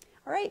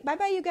 All right,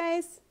 bye-bye, you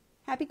guys.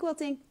 Happy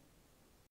quilting.